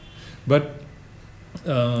 but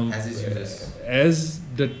as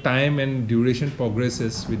the time and duration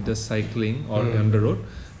progresses with the cycling or on the road,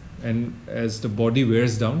 and as the body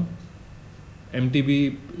wears down,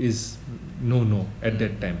 MTB is no at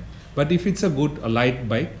that time. But if it's a light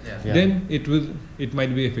bike, then it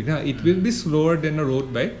might be effective. It will be slower than a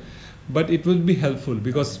road bike, but it will be helpful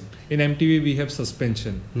because in MTB we have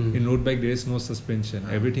suspension. In road bike there is no suspension.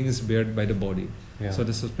 Everything is bared by the body. Yeah. So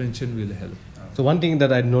the suspension will help. So one thing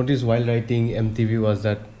that I noticed while riding MTV was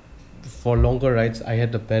that for longer rides I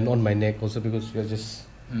had the band on my neck also because you're just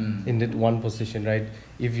in that one position, right?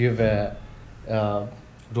 If you have a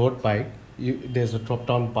road bike, there's a drop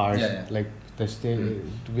down bars like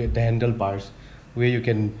the handlebars where you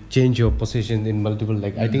can change your position in multiple,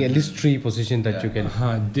 like I think at least 3 positions that you can.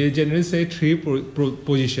 They generally say 3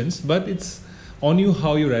 positions, but it's on you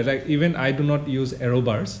how you ride. Like even I do not use aero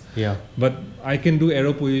bars, but I can do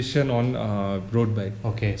aero position on road bike.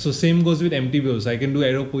 Okay. So same goes with MTB also. I can do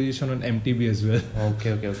aero position on MTB as well.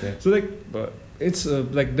 Okay. So like it's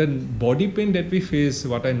like the body pain that we face.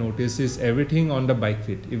 What I notice is everything on the bike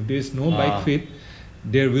fit. If there is no bike fit,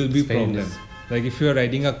 there will be problem. Like if you are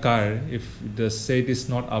riding a car, if the seat is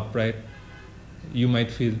not upright, you might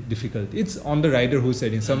feel difficult. It's on the rider who's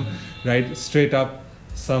riding. Some ride straight up,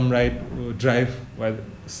 some ride drive while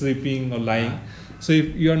sleeping or lying. So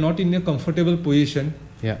if you are not in a comfortable position,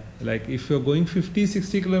 like if you're going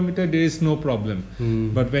 50-60 kilometer, there is no problem.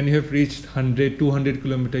 But when you have reached 100-200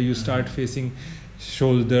 kilometer, you start facing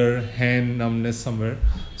shoulder, hand numbness somewhere.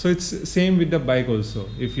 So it's same with the bike also.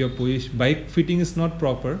 If your bike fitting is not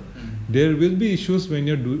proper, there will be issues when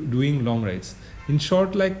you're doing long rides. In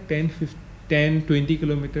short, like 10-20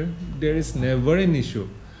 kilometer, there is never an issue.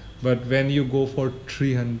 But when you go for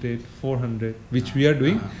 300, 400, which we are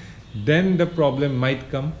doing, then the problem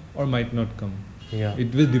might come or might not come.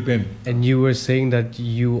 It will depend. And you were saying that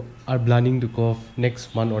you are planning to go off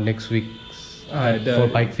next month or next week for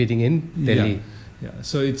bike fitting in Delhi.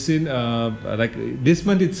 So it's in like this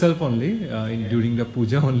month itself only, during the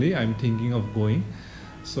puja only, I'm thinking of going.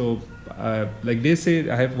 So like they say,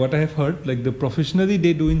 what I have heard, like the professionally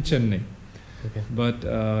they do in Chennai. But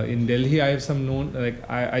in Delhi, I have some known, like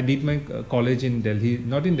I did my college in Delhi,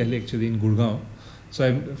 not in Delhi actually, in Gurgaon. So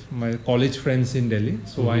I have my college friends in Delhi.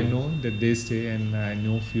 So I know that they stay, and I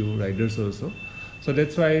know few riders also. So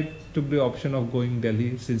that's why I took the option of going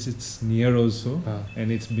Delhi, since it's near also,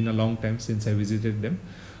 and it's been a long time since I visited them.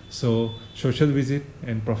 So social visit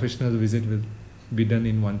and professional visit will be done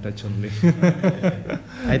in one touch only.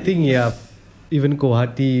 I think even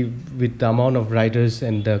Guwahati, with the amount of riders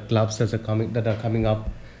and the clubs that are coming up,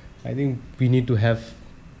 I think we need to have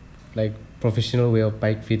like professional way of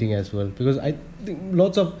bike fitting as well, because I think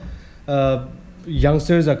lots of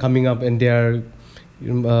youngsters are coming up and they are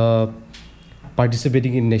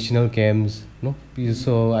participating in national camps, no?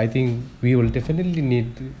 So I think we will definitely need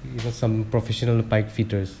some professional bike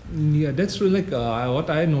fitters. Yeah, that's true. Like what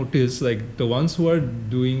I noticed, like the ones who are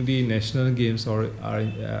doing the national games or are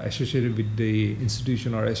associated with the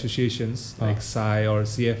institution or associations like SAI or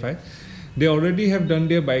CFI, they already have done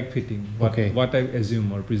their bike fitting. What I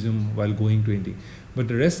assume or presume while going 20. But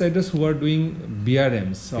the rest riders who are doing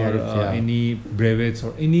BRMs or any brevets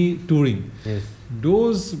or any touring,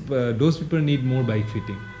 those people need more bike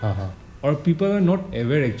fitting. Or people are not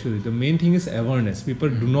aware actually. The main thing is awareness. People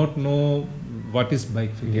do not know what is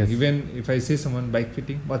bike fitting. Even if I say someone bike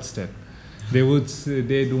fitting, what's that? They would say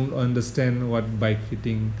they don't understand what bike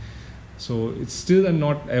fitting. So it's still a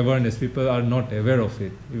not awareness. People are not aware of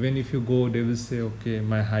it. Even if you go, they will say, okay,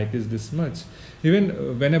 my height is this much.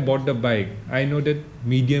 Even when I bought the bike, I know that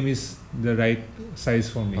medium is the right size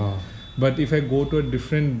for me. But if I go to a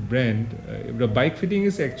different brand, the bike fitting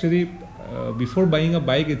is actually, before buying a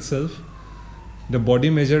bike itself, the body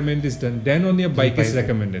measurement is done. Then only a bike is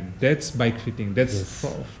recommended. That's bike fitting. That's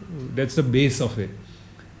the base of it.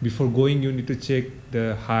 Before going, you need to check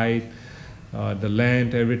the height, the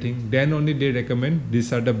length, everything. Then only they recommend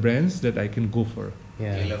these are the brands that I can go for.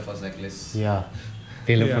 Tailor for cyclists.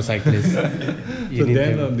 Tailor for cyclists. So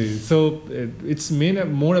then only. So it's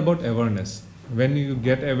more about awareness. When you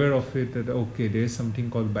get aware of it, that okay, there is something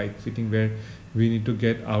called bike fitting where we need to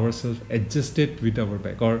get ourselves adjusted with our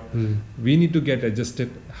bike, or we need to get adjusted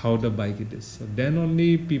how the bike it is. So then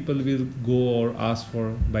only people will go or ask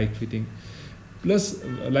for bike fitting. Plus,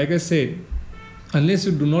 like I said, unless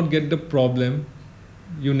you do not get the problem,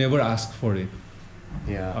 you never ask for it.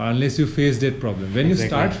 Unless you face that problem. When you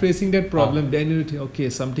start facing that problem, then you think, okay,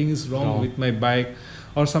 something is wrong with my bike,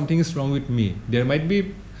 or something is wrong with me. There might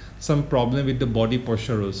be some problem with the body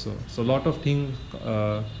posture also. So a lot of things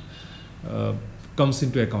comes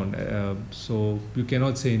into account. So you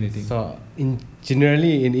cannot say anything. So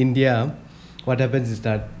generally in India, what happens is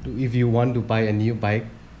that if you want to buy a new bike,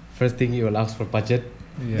 first thing you will ask for budget,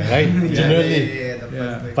 right?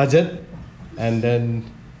 Generally, budget, and then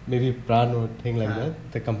maybe brand or thing like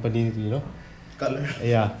that. The company,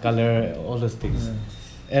 color, all those things.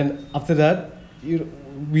 And after that,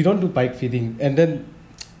 we don't do bike fitting, and then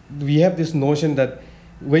we have this notion that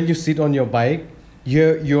when you sit on your bike,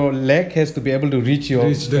 your leg has to be able to reach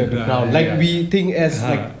the ground. Like we think as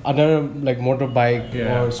like other like motorbike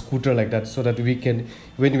or scooter like that, so that we can,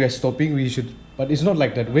 when we are stopping, we should. But it's not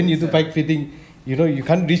like that. When you do bike fitting, you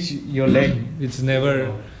can't reach your leg. It's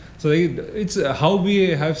never. So it's how we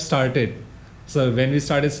have started. So when we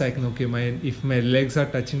started cycling, okay, if my legs are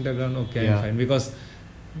touching the ground, okay, I'm fine, because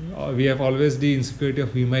we have always the insecurity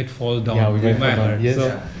of we might fall down, Yeah, we might fall down, hurt. yes. So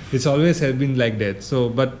Yeah. it's always has been like that. So,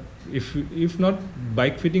 but if not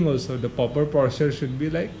bike fitting also, the proper posture should be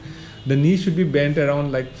like the knee should be bent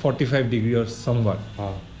around like 45 degree or somewhat.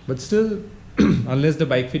 But still, unless the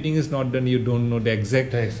bike fitting is not done, you don't know the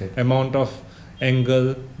exact amount of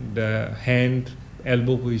angle, the hand,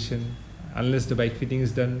 elbow position. Unless the bike fitting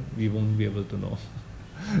is done, we won't be able to know.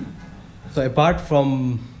 So apart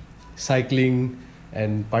from cycling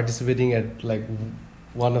and participating at like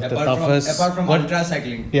one of the toughest, apart from what- ultra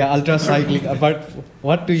cycling. yeah, ultra cycling. Apart,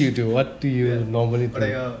 what do you do? What do you normally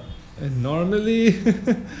do? And normally,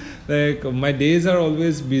 like my days are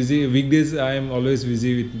always busy. Weekdays, I am always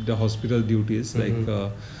busy with the hospital duties,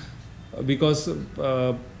 because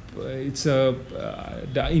it's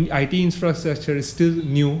the IT infrastructure is still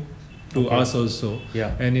new to us also,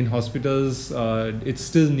 Yeah. and in hospitals, it's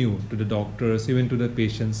still new to the doctors, even to the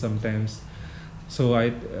patients sometimes. So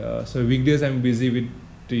so weekdays I'm busy with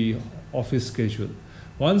the office schedule.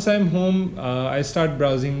 Once I'm home, I start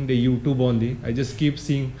browsing the YouTube only. I just keep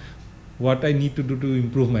seeing what I need to do to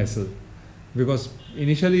improve myself, because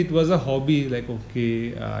initially it was a hobby, like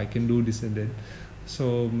okay, I can do this and that.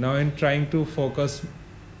 So now I'm trying to focus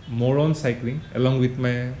more on cycling along with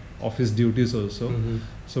my office duties also. Mhm.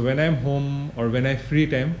 So when I'm home or when I free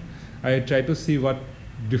time, I try to see what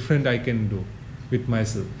different I can do with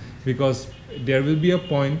myself, because there will be a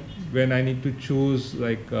point when I need to choose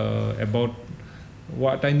about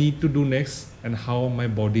what I need to do next and how my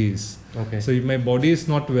body is. Okay. So if my body is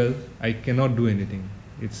not well, I cannot do anything.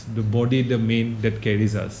 It's the body, the main that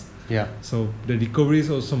carries us. Yeah. So the recovery is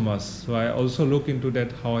also must. So I also look into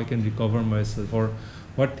that, how I can recover myself, or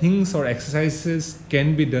what things or exercises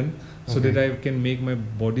can be done so Okay. that I can make my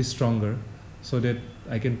body stronger, so that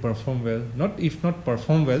I can perform well. If not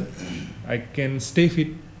perform well, I can stay fit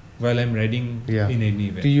while I'm riding Yeah. in any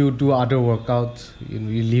event. Do you do other workouts?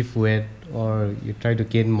 You lift weight or you try to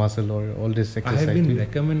gain muscle or all this I exercise? have been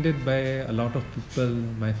recommended by a lot of people,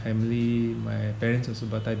 my family, my parents also,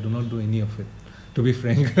 but I do not do any of it, to be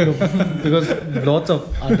frank. Because lots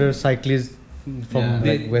of other cyclists from Yeah.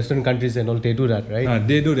 like Western countries and all, they do that, right?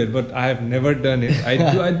 They do that, but I have never done it.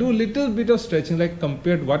 I do little bit of stretching, like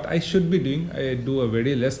compared what I should be doing. I do a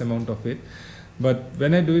very less amount of it, but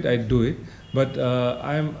when I do it, I do it. But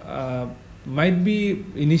I'm might be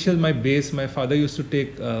initial my base. My father used to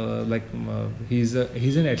take he's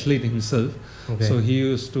an athlete himself, Okay. so he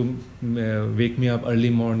used to wake me up early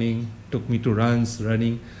morning, took me to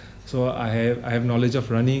running. So I have knowledge of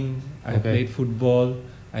running. I have Okay. played football.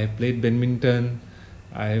 I have played badminton.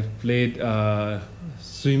 I have played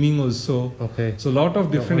swimming also. Okay. So a lot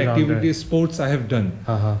of different all-rounder. activities, sports I have done.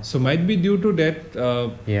 Uh-huh. So might be due to that,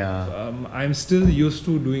 Yeah. I'm still used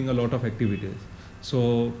to doing a lot of activities.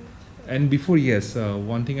 So, and before, yes,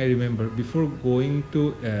 one thing I remember, before going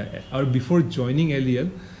to, or before joining LEL,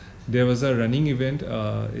 there was a running event,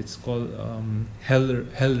 it's called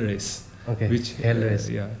Hell Race. Okay. Which Hell race.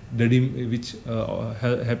 yeah, which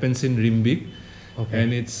happens in Rimbik, Okay.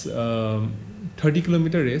 and it's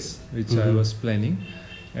 30-kilometer race which I Mhm. was planning,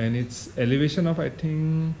 and it's elevation of I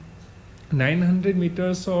think 900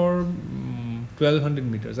 meters or 1200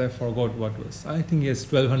 meters. I forgot what was. I think yes,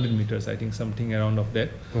 1200 meters. I think something around of that.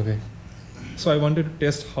 Okay. So I wanted to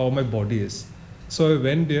test how my body is. So I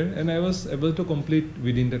went there and I was able to complete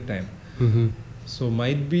within the time. Mm-hmm. So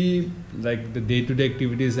might be like the day-to-day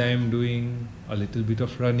activities I am doing, a little bit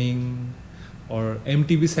of running or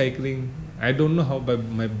MTB cycling. I don't know how, but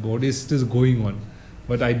my body is still going on.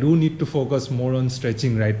 But I do need to focus more on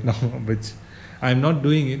stretching right now, which I'm not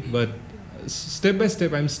doing it, but step by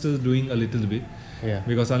step I'm still doing a little bit. Yeah.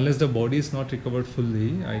 Because unless the body is not recovered fully,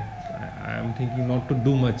 I am thinking not to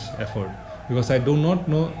do much effort. Because I do not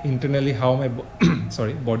know internally how my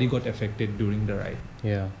body got affected during the ride.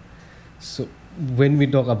 Yeah. So when we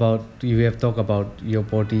talk about, you have talked about your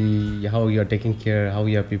body, how you are taking care, how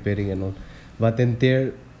you are preparing and all. But then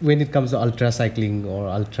when it comes to ultra cycling or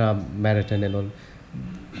ultra marathon and all,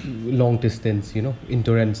 long distance,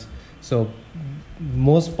 endurance. So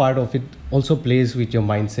most part of it also plays with your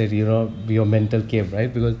mindset, your mental game,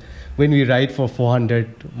 right? Because when we ride for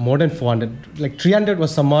 400, more than 400, like 300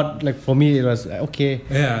 was somewhat, like for me, it was okay,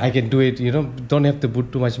 Yeah. I can do it, don't have to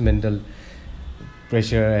put too much mental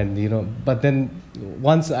pressure and, but then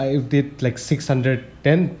once I did like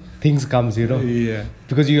 610, things comes, Yeah.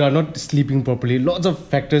 because you are not sleeping properly. Lots of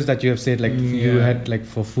factors that you have said, like you Yeah. had like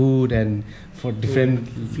for food and for different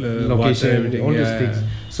water, location, everything, all these yeah, things. yeah.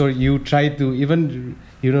 So you try to even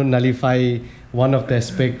nullify one of the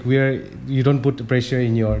aspect where you don't put the pressure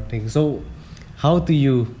in your thing. So how do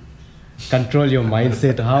you control your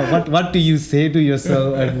mindset? What do you say to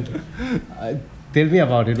yourself? And tell me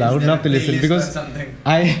about it. I would love to listen because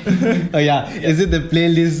is it the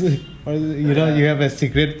playlist? Or you have a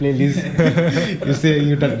secret playlist. You say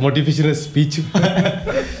you done motivational speech.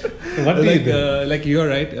 What do you do? Like you're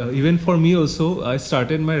right. Even for me also, I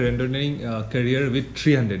started my rendering career with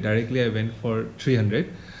 300. Directly, I went for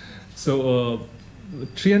 300. So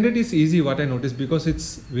 300 is easy. What I noticed because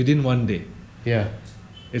it's within one day. Yeah.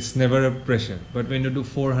 It's never a pressure. But when you do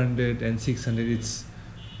 400 and 600, it's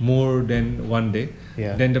more than one day.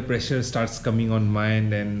 Yeah. Then the pressure starts coming on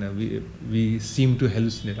mind, and we seem to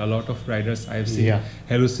hallucinate. A lot of riders I've seen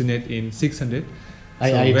hallucinate in 600.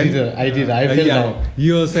 I did. I fell down.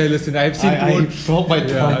 You also hallucinate. I've seen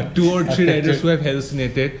two or three riders who have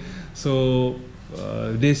hallucinated. So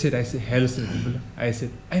they said, I said hallucinated. I said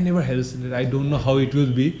I never hallucinated. I don't know how it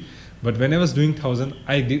will be. But when I was doing 1000,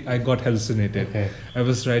 I got hallucinated. Okay. I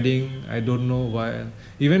was riding. I don't know why.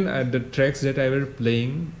 Even at the tracks that I were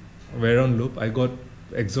playing were on loop. I got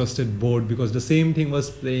exhausted, bored because the same thing was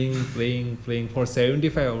playing for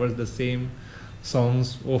 75 hours. The same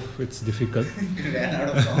songs. Oh, it's difficult. Ran out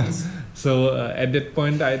of songs. So at that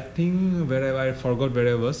point, I think I forgot where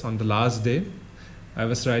I was on the last day. I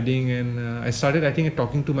was riding and I started. I think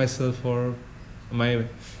talking to myself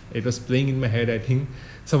it was playing in my head. I think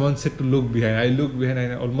someone said to look behind. I looked behind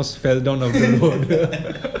and I almost fell down off the road.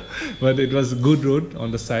 But it was a good road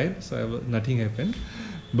on the side, so nothing happened.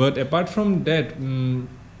 But apart from that,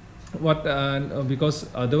 because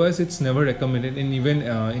otherwise it's never recommended, and even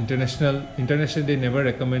international they never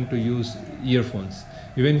recommend to use earphones.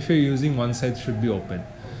 Even if you're using, one side should be open.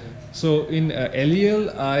 So in LEL,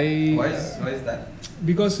 Why is that?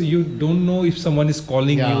 Because you don't know if someone is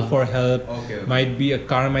calling you for help. Okay. Might be a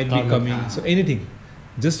car might be coming. So anything,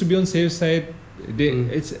 just to be on safe side,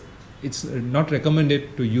 it's not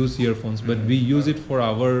recommended to use earphones, but we use it for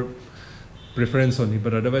our preference only.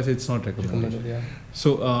 But otherwise, it's not recommended. Yeah.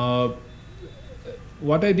 So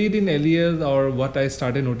what I did in LEL, or what I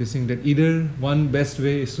started noticing, that either one best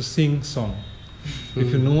way is to sing song.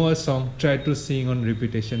 If you know a song, try to sing on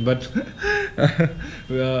repetition. But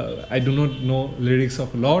I do not know lyrics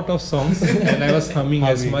of a lot of songs, and I was humming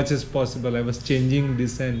as much as possible. I was changing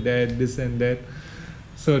this and that.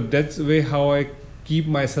 So that's the way how I keep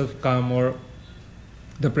myself calm. Or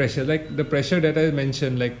the pressure that I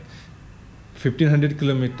mentioned, like 1500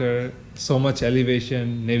 kilometer, so much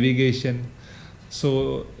elevation, navigation.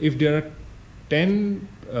 So if there are 10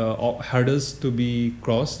 hurdles to be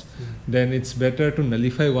crossed, then it's better to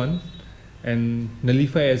nullify one and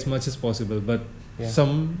nullify as much as possible. But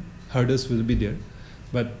some hurdles will be there.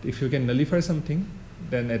 But if you can nullify something,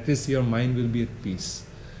 then at least your mind will be at peace.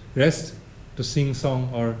 Rest to sing song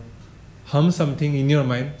or hum something in your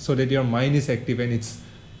mind so that your mind is active and it's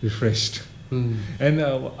refreshed. And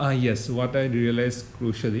yes, what I realized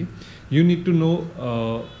crucially, you need to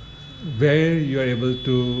know where you are able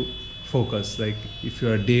to focus. Like if you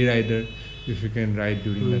are a day rider, if you can ride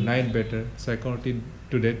during the night better. So according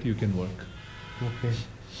to that, you can work. Okay.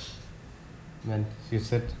 Man, you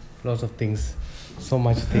said lots of things, so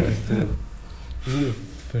much things.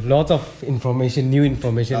 Lots of information, new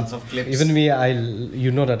information. Lots of clips. Even me, I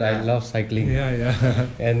love cycling. Yeah.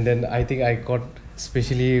 And then I think I got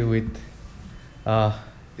especially with,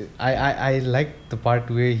 I like the part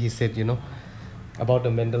where he said, about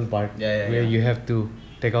the mental part, where you have to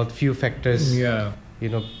take out few factors. Yeah.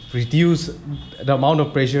 Reduce the amount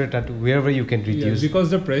of pressure that wherever you can reduce. Yeah, because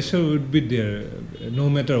the pressure would be there, no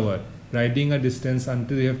matter what. Riding a distance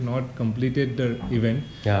until you have not completed the event,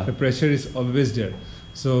 the pressure is always there.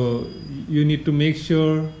 So you need to make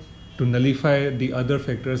sure to nullify the other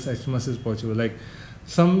factors as much as possible. Like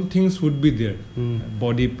some things would be there,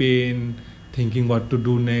 body pain, thinking what to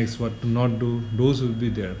do next, what to not do, those will be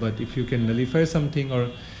there. But if you can nullify something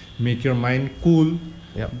or make your mind cool,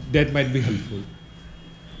 that might be helpful.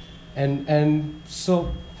 And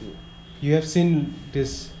so you have seen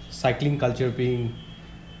this cycling culture being,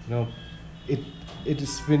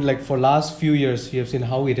 it's been like for last few years you have seen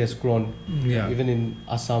how it has grown, even in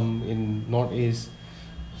Assam, in Northeast.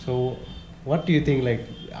 So what do you think, like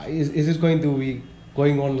is it going to be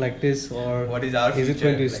going on like this, or what is our future? Is it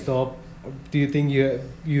going to stop? Do you think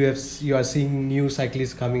you are seeing new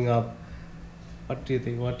cyclists coming up? What do you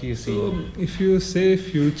think? What do you see? So if you say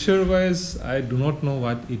future wise, I do not know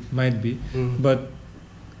what it might be, but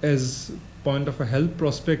as point of a health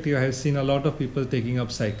perspective, I have seen a lot of people taking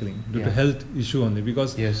up cycling due to health issue only,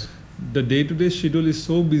 because the day-to-day schedule is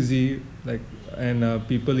so busy, and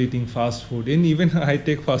people eating fast food, and even I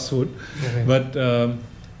take fast food, but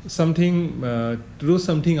something to do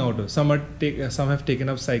something outdoor. Some have taken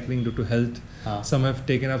up cycling due to health. Some have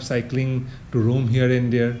taken up cycling to roam here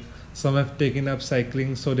and there. Some have taken up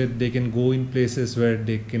cycling so that they can go in places where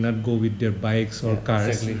they cannot go with their bikes or cars.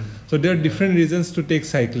 Exactly. So there are different reasons to take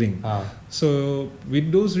cycling. So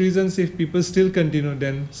with those reasons, if people still continue,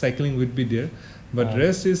 then cycling would be there. But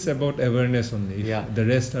rest is about awareness only. The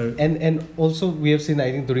rest are and also we have seen,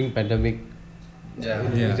 I think, during pandemic,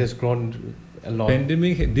 it has grown a lot.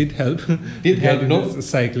 Pandemic did help.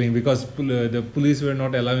 Cycling, because the police were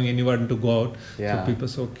not allowing anyone to go out. So people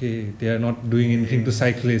said, okay, they are not doing anything to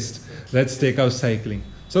cyclists. Let's take out cycling.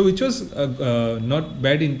 So which was not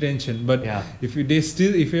bad intention, but if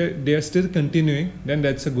they are still continuing, then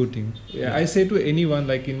that's a good thing. I say to anyone,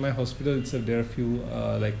 like in my hospital itself, there are a few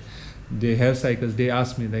like they have cycles. They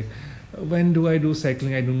ask me like, when do I do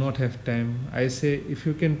cycling? I do not have time. I say, if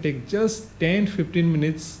you can take just 10-15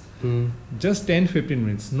 minutes. Just 10-15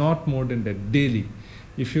 minutes, not more than that, daily.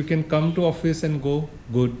 If you can come to office and go,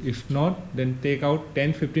 good. If not, then take out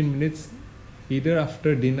 10-15 minutes either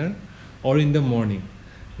after dinner or in the morning.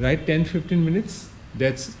 Right? 10-15 minutes,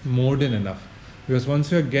 that's more than enough. Because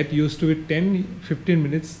once you get used to it, 10-15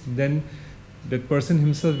 minutes, then that person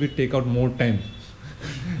himself will take out more time.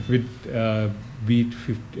 With be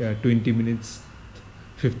it 20 minutes,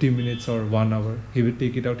 50 minutes or 1 hour, he will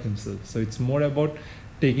take it out himself. So it's more about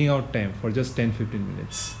taking out time for just 10-15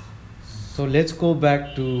 minutes. So let's go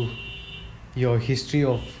back to your history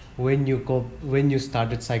of when you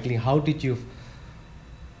started cycling. How did you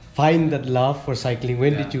find that love for cycling?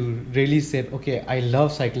 When did you really say, okay, I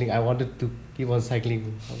love cycling, I wanted to keep on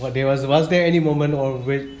cycling? Was there any moment, or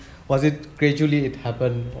was it gradually it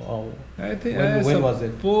happened? Or I think when was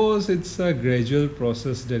it? Suppose it's a gradual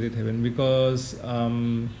process that it happened, because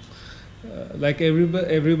like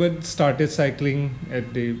everybody started cycling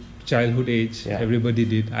at the childhood age. Everybody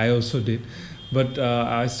did. I also did. But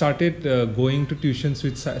I started going to tuitions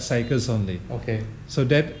with cycles only. Okay. So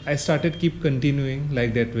that I started keep continuing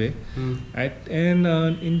like that way.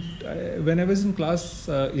 When I was in class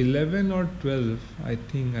 11 or 12, I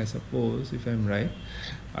suppose, if I'm right,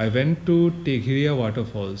 I went to Teghiria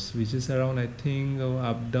waterfalls, which is around, I think,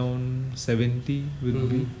 up down 70 will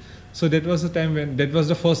be. So that was the time when, that was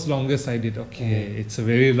the first longest I did. Okay, it's a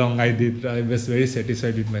very long I did. I was very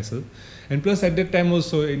satisfied with myself. And plus at that time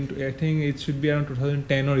also, I think it should be around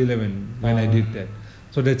 2010 or 11 when I did that.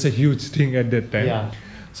 So that's a huge thing at that time.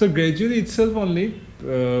 So gradually itself only,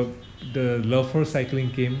 the love for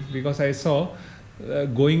cycling came, because I saw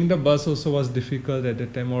going in the bus also was difficult at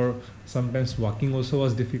that time, or sometimes walking also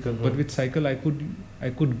was difficult. But with cycle I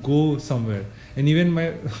could go somewhere, and even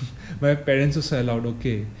my my parents also allowed.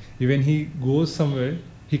 Okay, even he goes somewhere,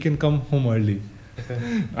 he can come home early.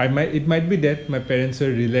 It might be that my parents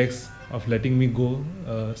were relaxed of letting me go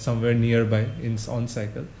somewhere nearby on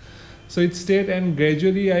cycle. So it stayed, and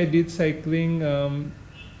gradually I did cycling.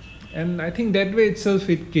 And I think that way itself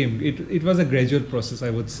it came. It was a gradual process, I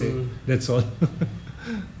would say. That's all.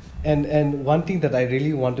 And one thing that I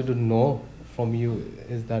really wanted to know from you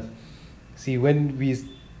is that, see, when we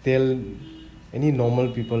tell any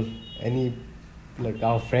normal people, any like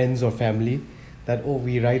our friends or family, that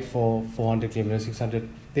we ride for 400 kilometers, 600,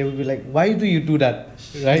 they will be like, why do you do that?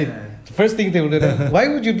 Right? The first thing they would do, why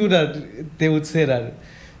would you do that? They would say that.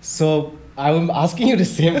 So I'm asking you the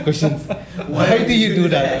same questions. Why do you do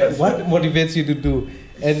that? What motivates you to do?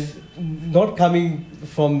 And not coming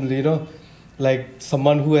from, like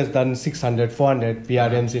someone who has done 600, 400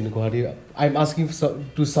 PRMs in Guwahati. I'm asking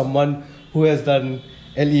to someone who has done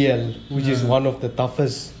LEL, which is one of the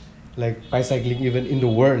toughest like bicycling even in the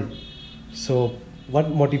world. So what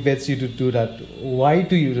motivates you to do that? Why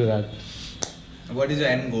do you do that? What is your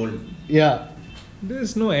end goal?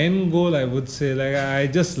 There's no end goal, I would say. Like, I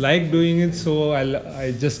just like doing it, so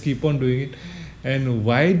I just keep on doing it. And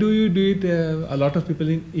why do you do it? A lot of people,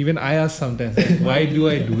 even I ask sometimes, like, why do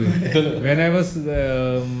I do it? When I was,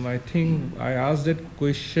 I think I asked that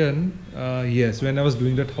question, yes, when I was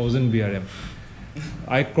doing the 1000 BRM.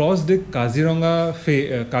 I crossed the Kaziranga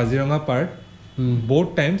part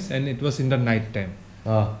both times, and it was in the night time.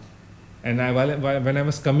 And when I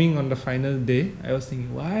was coming on the final day, I was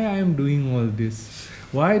thinking, why I am doing all this?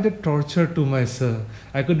 Why the torture to myself?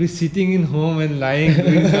 I could be sitting in home and lying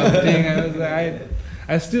doing something.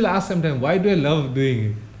 I still ask sometimes, why do I love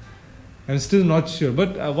doing it? I'm still not sure.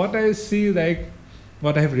 But what I see, like,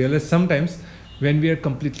 what I have realized sometimes, when we are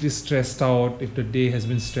completely stressed out, if the day has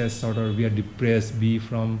been stressed out, or we are depressed, be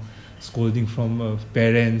from scolding from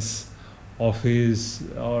parents, office,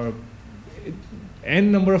 or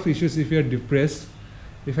n number of issues. If you are depressed,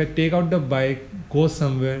 if I take out the bike, go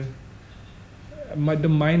somewhere, the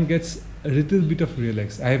mind gets a little bit of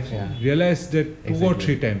relaxed. I have realized that 2 or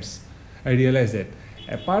 3 times. I realized that.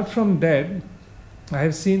 Apart from that, I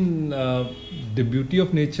have seen the beauty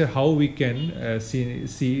of nature. How we can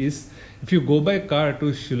see is, if you go by car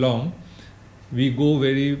to Shillong,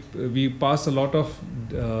 we pass a lot of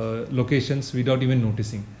locations without even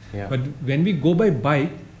noticing. But when we go by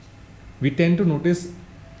bike, we tend to notice,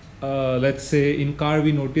 let's say in car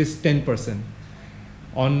we notice 10%.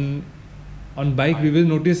 On bike we will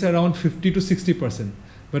notice around 50 to 60%.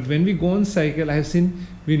 But when we go on cycle, I have seen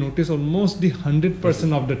we notice almost the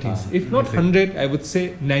 100% of the things. If not 100, I would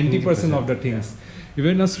say 90% of the things.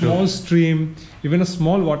 Even a small stream, even a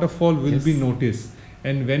small waterfall will be noticed.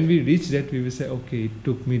 And when we reach that, we will say, okay, it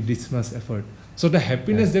took me this much effort. So the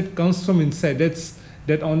happiness that comes from inside,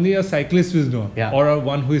 that only a cyclist will know, or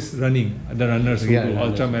one who is running, the runners who do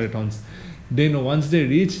ultra marathons. They know once they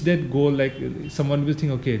reach that goal, like someone will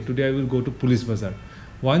think, okay, today I will go to Police Bazaar.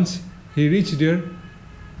 Once he reached there,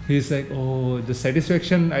 he's like, oh, the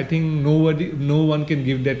satisfaction, I think no one can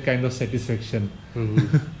give that kind of satisfaction.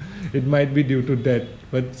 It might be due to that.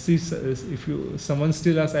 But see, if someone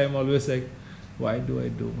still asks, I am always like, why do I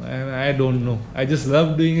do? I don't know. I just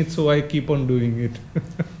love doing it, so I keep on doing it.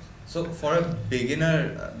 So for a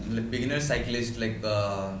beginner cyclist, like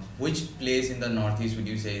which place in the Northeast would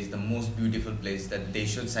you say is the most beautiful place that they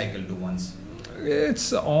should cycle to once?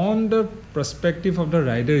 It's on the perspective of the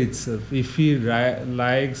rider itself. If he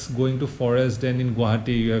likes going to forest, then in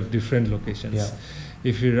Guwahati you have different locations.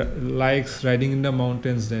 If he likes riding in the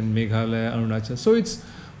mountains, then Meghalaya, Arunachal. So it's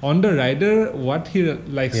on the rider what he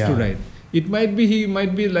likes to ride. It might be he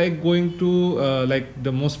might be like going to like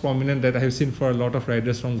the most prominent that I have seen for a lot of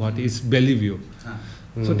riders from Guwahati is Bellevue.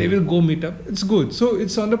 So they will go meet up. It's good. So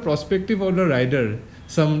it's on the perspective of the rider.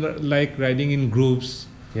 Some like riding in groups.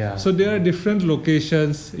 So there are different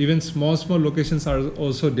locations. Even small locations are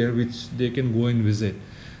also there which they can go and visit.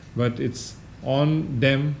 But it's on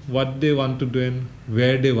them what they want to do and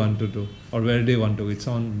where they want to do or where they want to. It's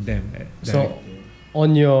on them. So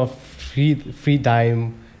on your free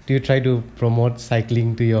time, do you try to promote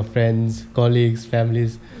cycling to your friends, colleagues,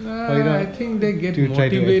 families? Or, I think they get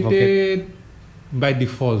motivated by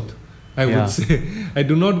default, I would say. I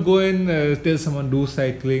do not go and tell someone do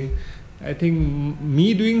cycling. I think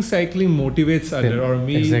me doing cycling motivates others, or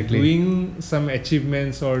me doing some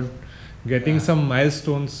achievements or getting some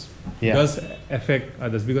milestones does affect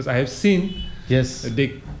others, because I have seen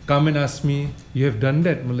they come and ask me, you have done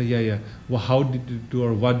that? Well, how did you do,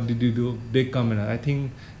 or what did you do? They come and I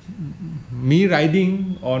think me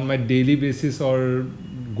riding on my daily basis or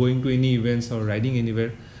going to any events or riding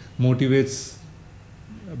anywhere motivates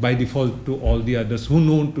by default to all the others who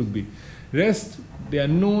know to be. Rest, they are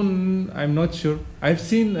known, I'm not sure. I've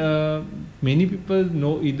seen many people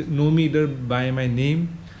know me either by my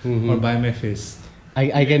name or by my face.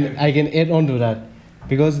 I can add on to that,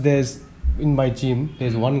 because there's in my gym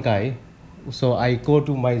there's one guy, so I go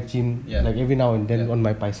to my gym like every now and then on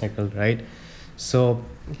my bicycle, right? So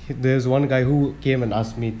there's one guy who came and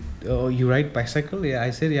asked me, oh, you ride bicycle?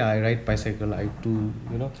 I said, I ride bicycle, I do,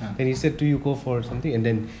 Then he said, do you go for something? And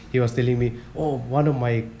then he was telling me, oh, one of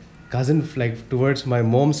my cousins, like towards my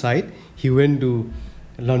mom's side, he went to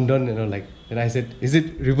London, and I said, is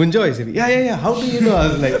it Ripunjoy? He said, yeah, how do you know? I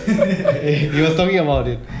was like, he was talking about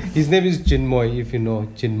it. His name is Chinmoy, if you know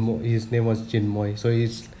Chinmoy. His name was Chinmoy. So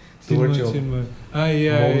he's towards your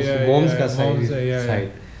mom's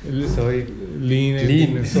side. So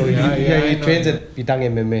lean. So he trains at Pitang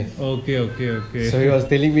MMA. Okay. So he was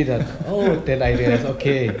telling me that. Then I realized,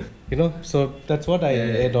 okay, So that's what I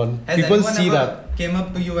add on. Has people see that. Came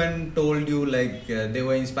up to you and told you like they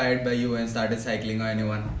were inspired by you and started cycling, or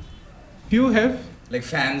anyone? You have like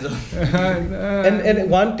fans of. And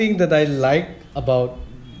one thing that I like about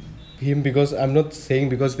him, because I'm not saying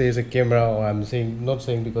because there is a camera, or not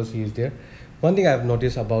saying because he is there. One thing I've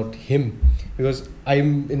noticed about him, because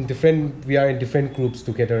we are in different groups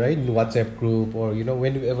together, right? In WhatsApp group, or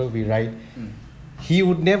whenever we ride, he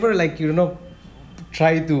would never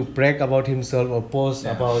try to brag about himself or post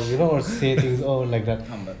about or say things like that.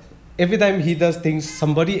 Every time he does things,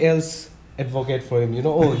 somebody else advocate for him.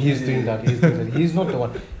 He's doing that. He's not the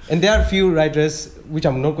one. And there are few riders, which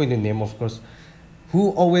I'm not going to name, of course,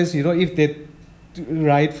 who always if they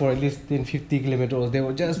ride for at least 50 kilometers, they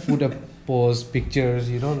will just put a post pictures,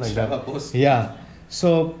 like that. Post. Yeah.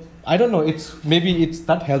 So I don't know. Maybe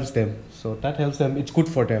that helps them. So that helps them. It's good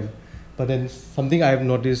for them. But then something I have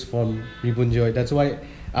noticed from Ripunjoy, that's why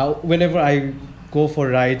whenever I go for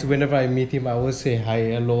rides, whenever I meet him, I always say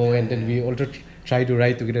hi, hello, and then we also try to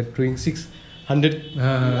ride together doing 600 100.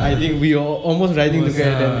 I think we are almost riding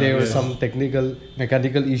together, and there were some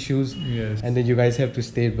mechanical issues, and then you guys have to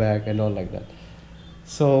stay back and all like that.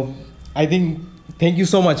 So I think thank you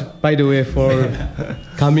so much, by the way, for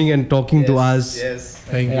coming and talking to us. Yes.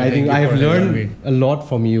 Thank you. I think I have learned a lot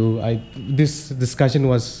from you. This discussion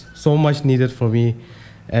was so much needed for me,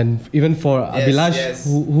 and even for Abhilash,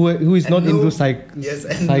 who is not into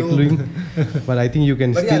cycling, but I think you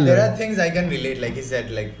can but still. But there are things I can relate, like he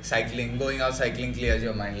said, like cycling, going out cycling clears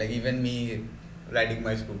your mind. Like even me riding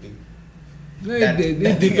my scooty. No,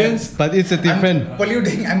 it depends. But it's a different.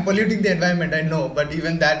 I'm polluting the environment, I know, but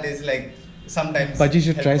even that is like sometimes. But you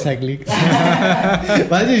should try cycling.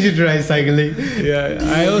 But you should try cycling. Yeah,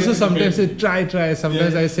 I also sometimes say try.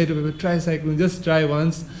 Sometimes I say to people, try cycling, just try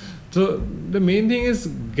once. So the main thing is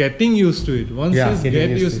getting used to it. Once you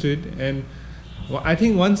get used to it, and I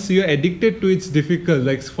think once you're addicted to it, it's difficult.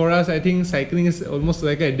 Like for us, I think cycling is almost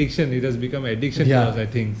like an addiction. It has become addiction to us, I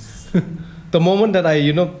think. The moment that I,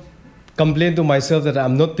 complain to myself that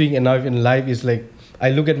I'm not doing enough in life is like, I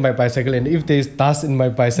look at my bicycle, and if there's dust in my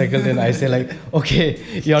bicycle, then I say like, okay,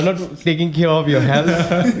 you're not taking care of your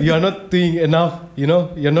health, you're not doing enough,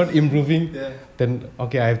 you're not improving. Then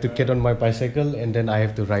okay, I have to get on my bicycle and then I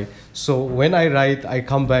have to ride. So when I ride, I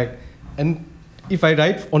come back, and if I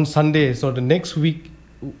ride on Sunday, so the next week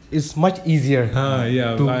is much easier.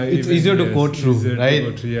 It's easier to go through, right?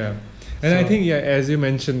 And I think as you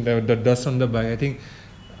mentioned, the dust on the bike, I think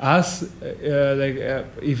us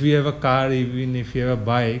if we have a car, even if you have a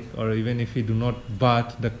bike, or even if we do not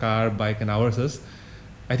bath the car, bike and ourselves,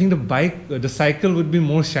 I think the cycle would be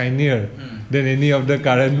more shinier than any of the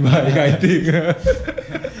current bike, I think.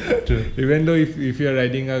 True. Even though if you are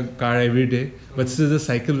riding a car every day, but still the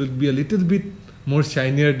cycle will be a little bit more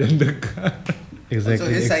shinier than the car. Exactly.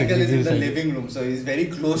 So his cycle is in the living room, so he's very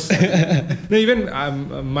close. No, even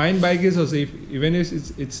mine bike is also, even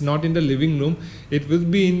if it's not in the living room, it will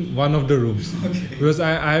be in one of the rooms. Okay. Because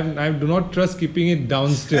I do not trust keeping it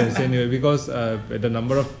downstairs anyway, because the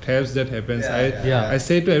number of thefts that happens. I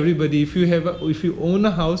say to everybody, if you own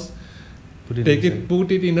a house, put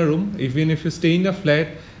it in a room. Even if you stay in a flat,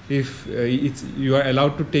 if you are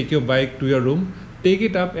allowed to take your bike to your room, take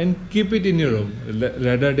it up and keep it in your room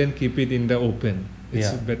rather than keep it in the open.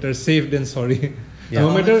 It's better safe than sorry. Yeah.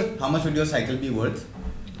 How much would your cycle be worth?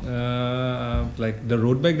 Like the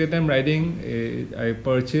road bike that I'm riding, I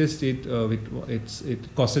purchased it.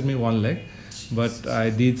 It costed me 1 lakh, but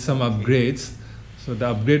I did some upgrades. So the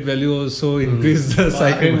upgrade value also increased the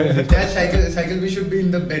cycle. That cycle should be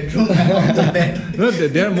in the bedroom and on the bed. No,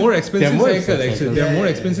 they are more expensive cycle actually. They are more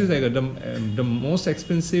expensive cycle. The most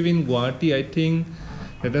expensive in Guwahati, I think.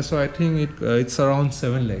 That's why I think it's around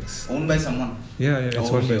 7 lakhs. Owned by someone. Yeah, it's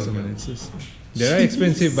owned by someone. There are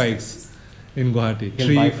expensive bikes in Guwahati.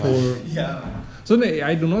 3, 4. Yeah. So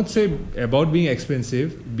I do not say about being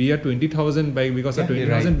expensive, be a 20,000 bike, because a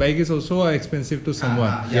 20,000 bike is also expensive to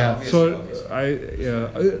someone. So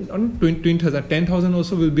on 20,000, 10,000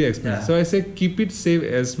 also will be expensive. So I say keep it safe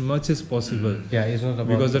as much as possible. It's not about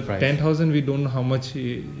because the price. 10,000 we don't know how much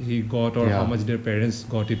he got or how much their parents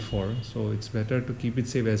got it for. So it's better to keep it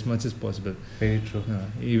safe as much as possible. Very true.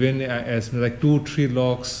 Even as like 2-3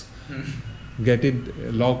 locks, get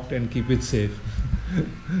it locked and keep it safe.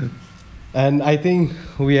 And I think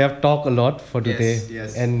we have talked a lot for today,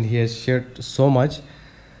 and he has shared so much.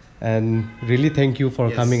 And really thank you for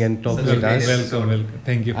coming and talking with us. Welcome.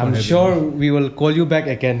 Thank you for I'm sure we will call you back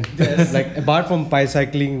again. Like apart from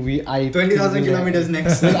bicycling, 20,000 kilometers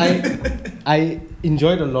next. Well, I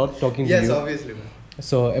enjoyed a lot talking to you. Yes, obviously.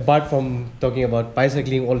 So apart from talking about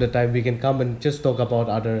bicycling all the time, we can come and just talk about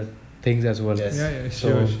other things as well. Yes.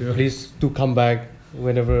 Sure. Please do come back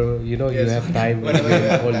whenever you have time. We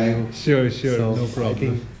will call you. Sure, So no problem. I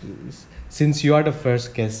think since you are the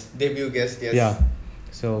first guest, debut guest, yes. Yeah.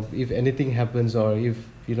 So if anything happens, or if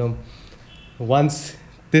once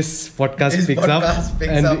this podcast picks up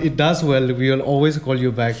and it does well, we will always call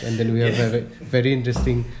you back, and then we have a very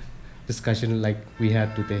interesting discussion like we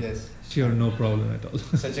had today. Yes. Sure, no problem at all.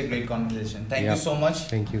 Such a great conversation. Thank you so much.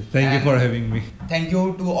 Thank you. Thank you for having me. Thank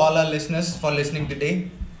you to all our listeners for listening today.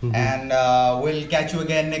 And we'll catch you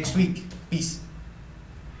again next week. Peace.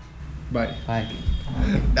 Bye. Bye.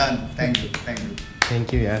 Done. Thank you.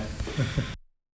 Thank you. Yeah.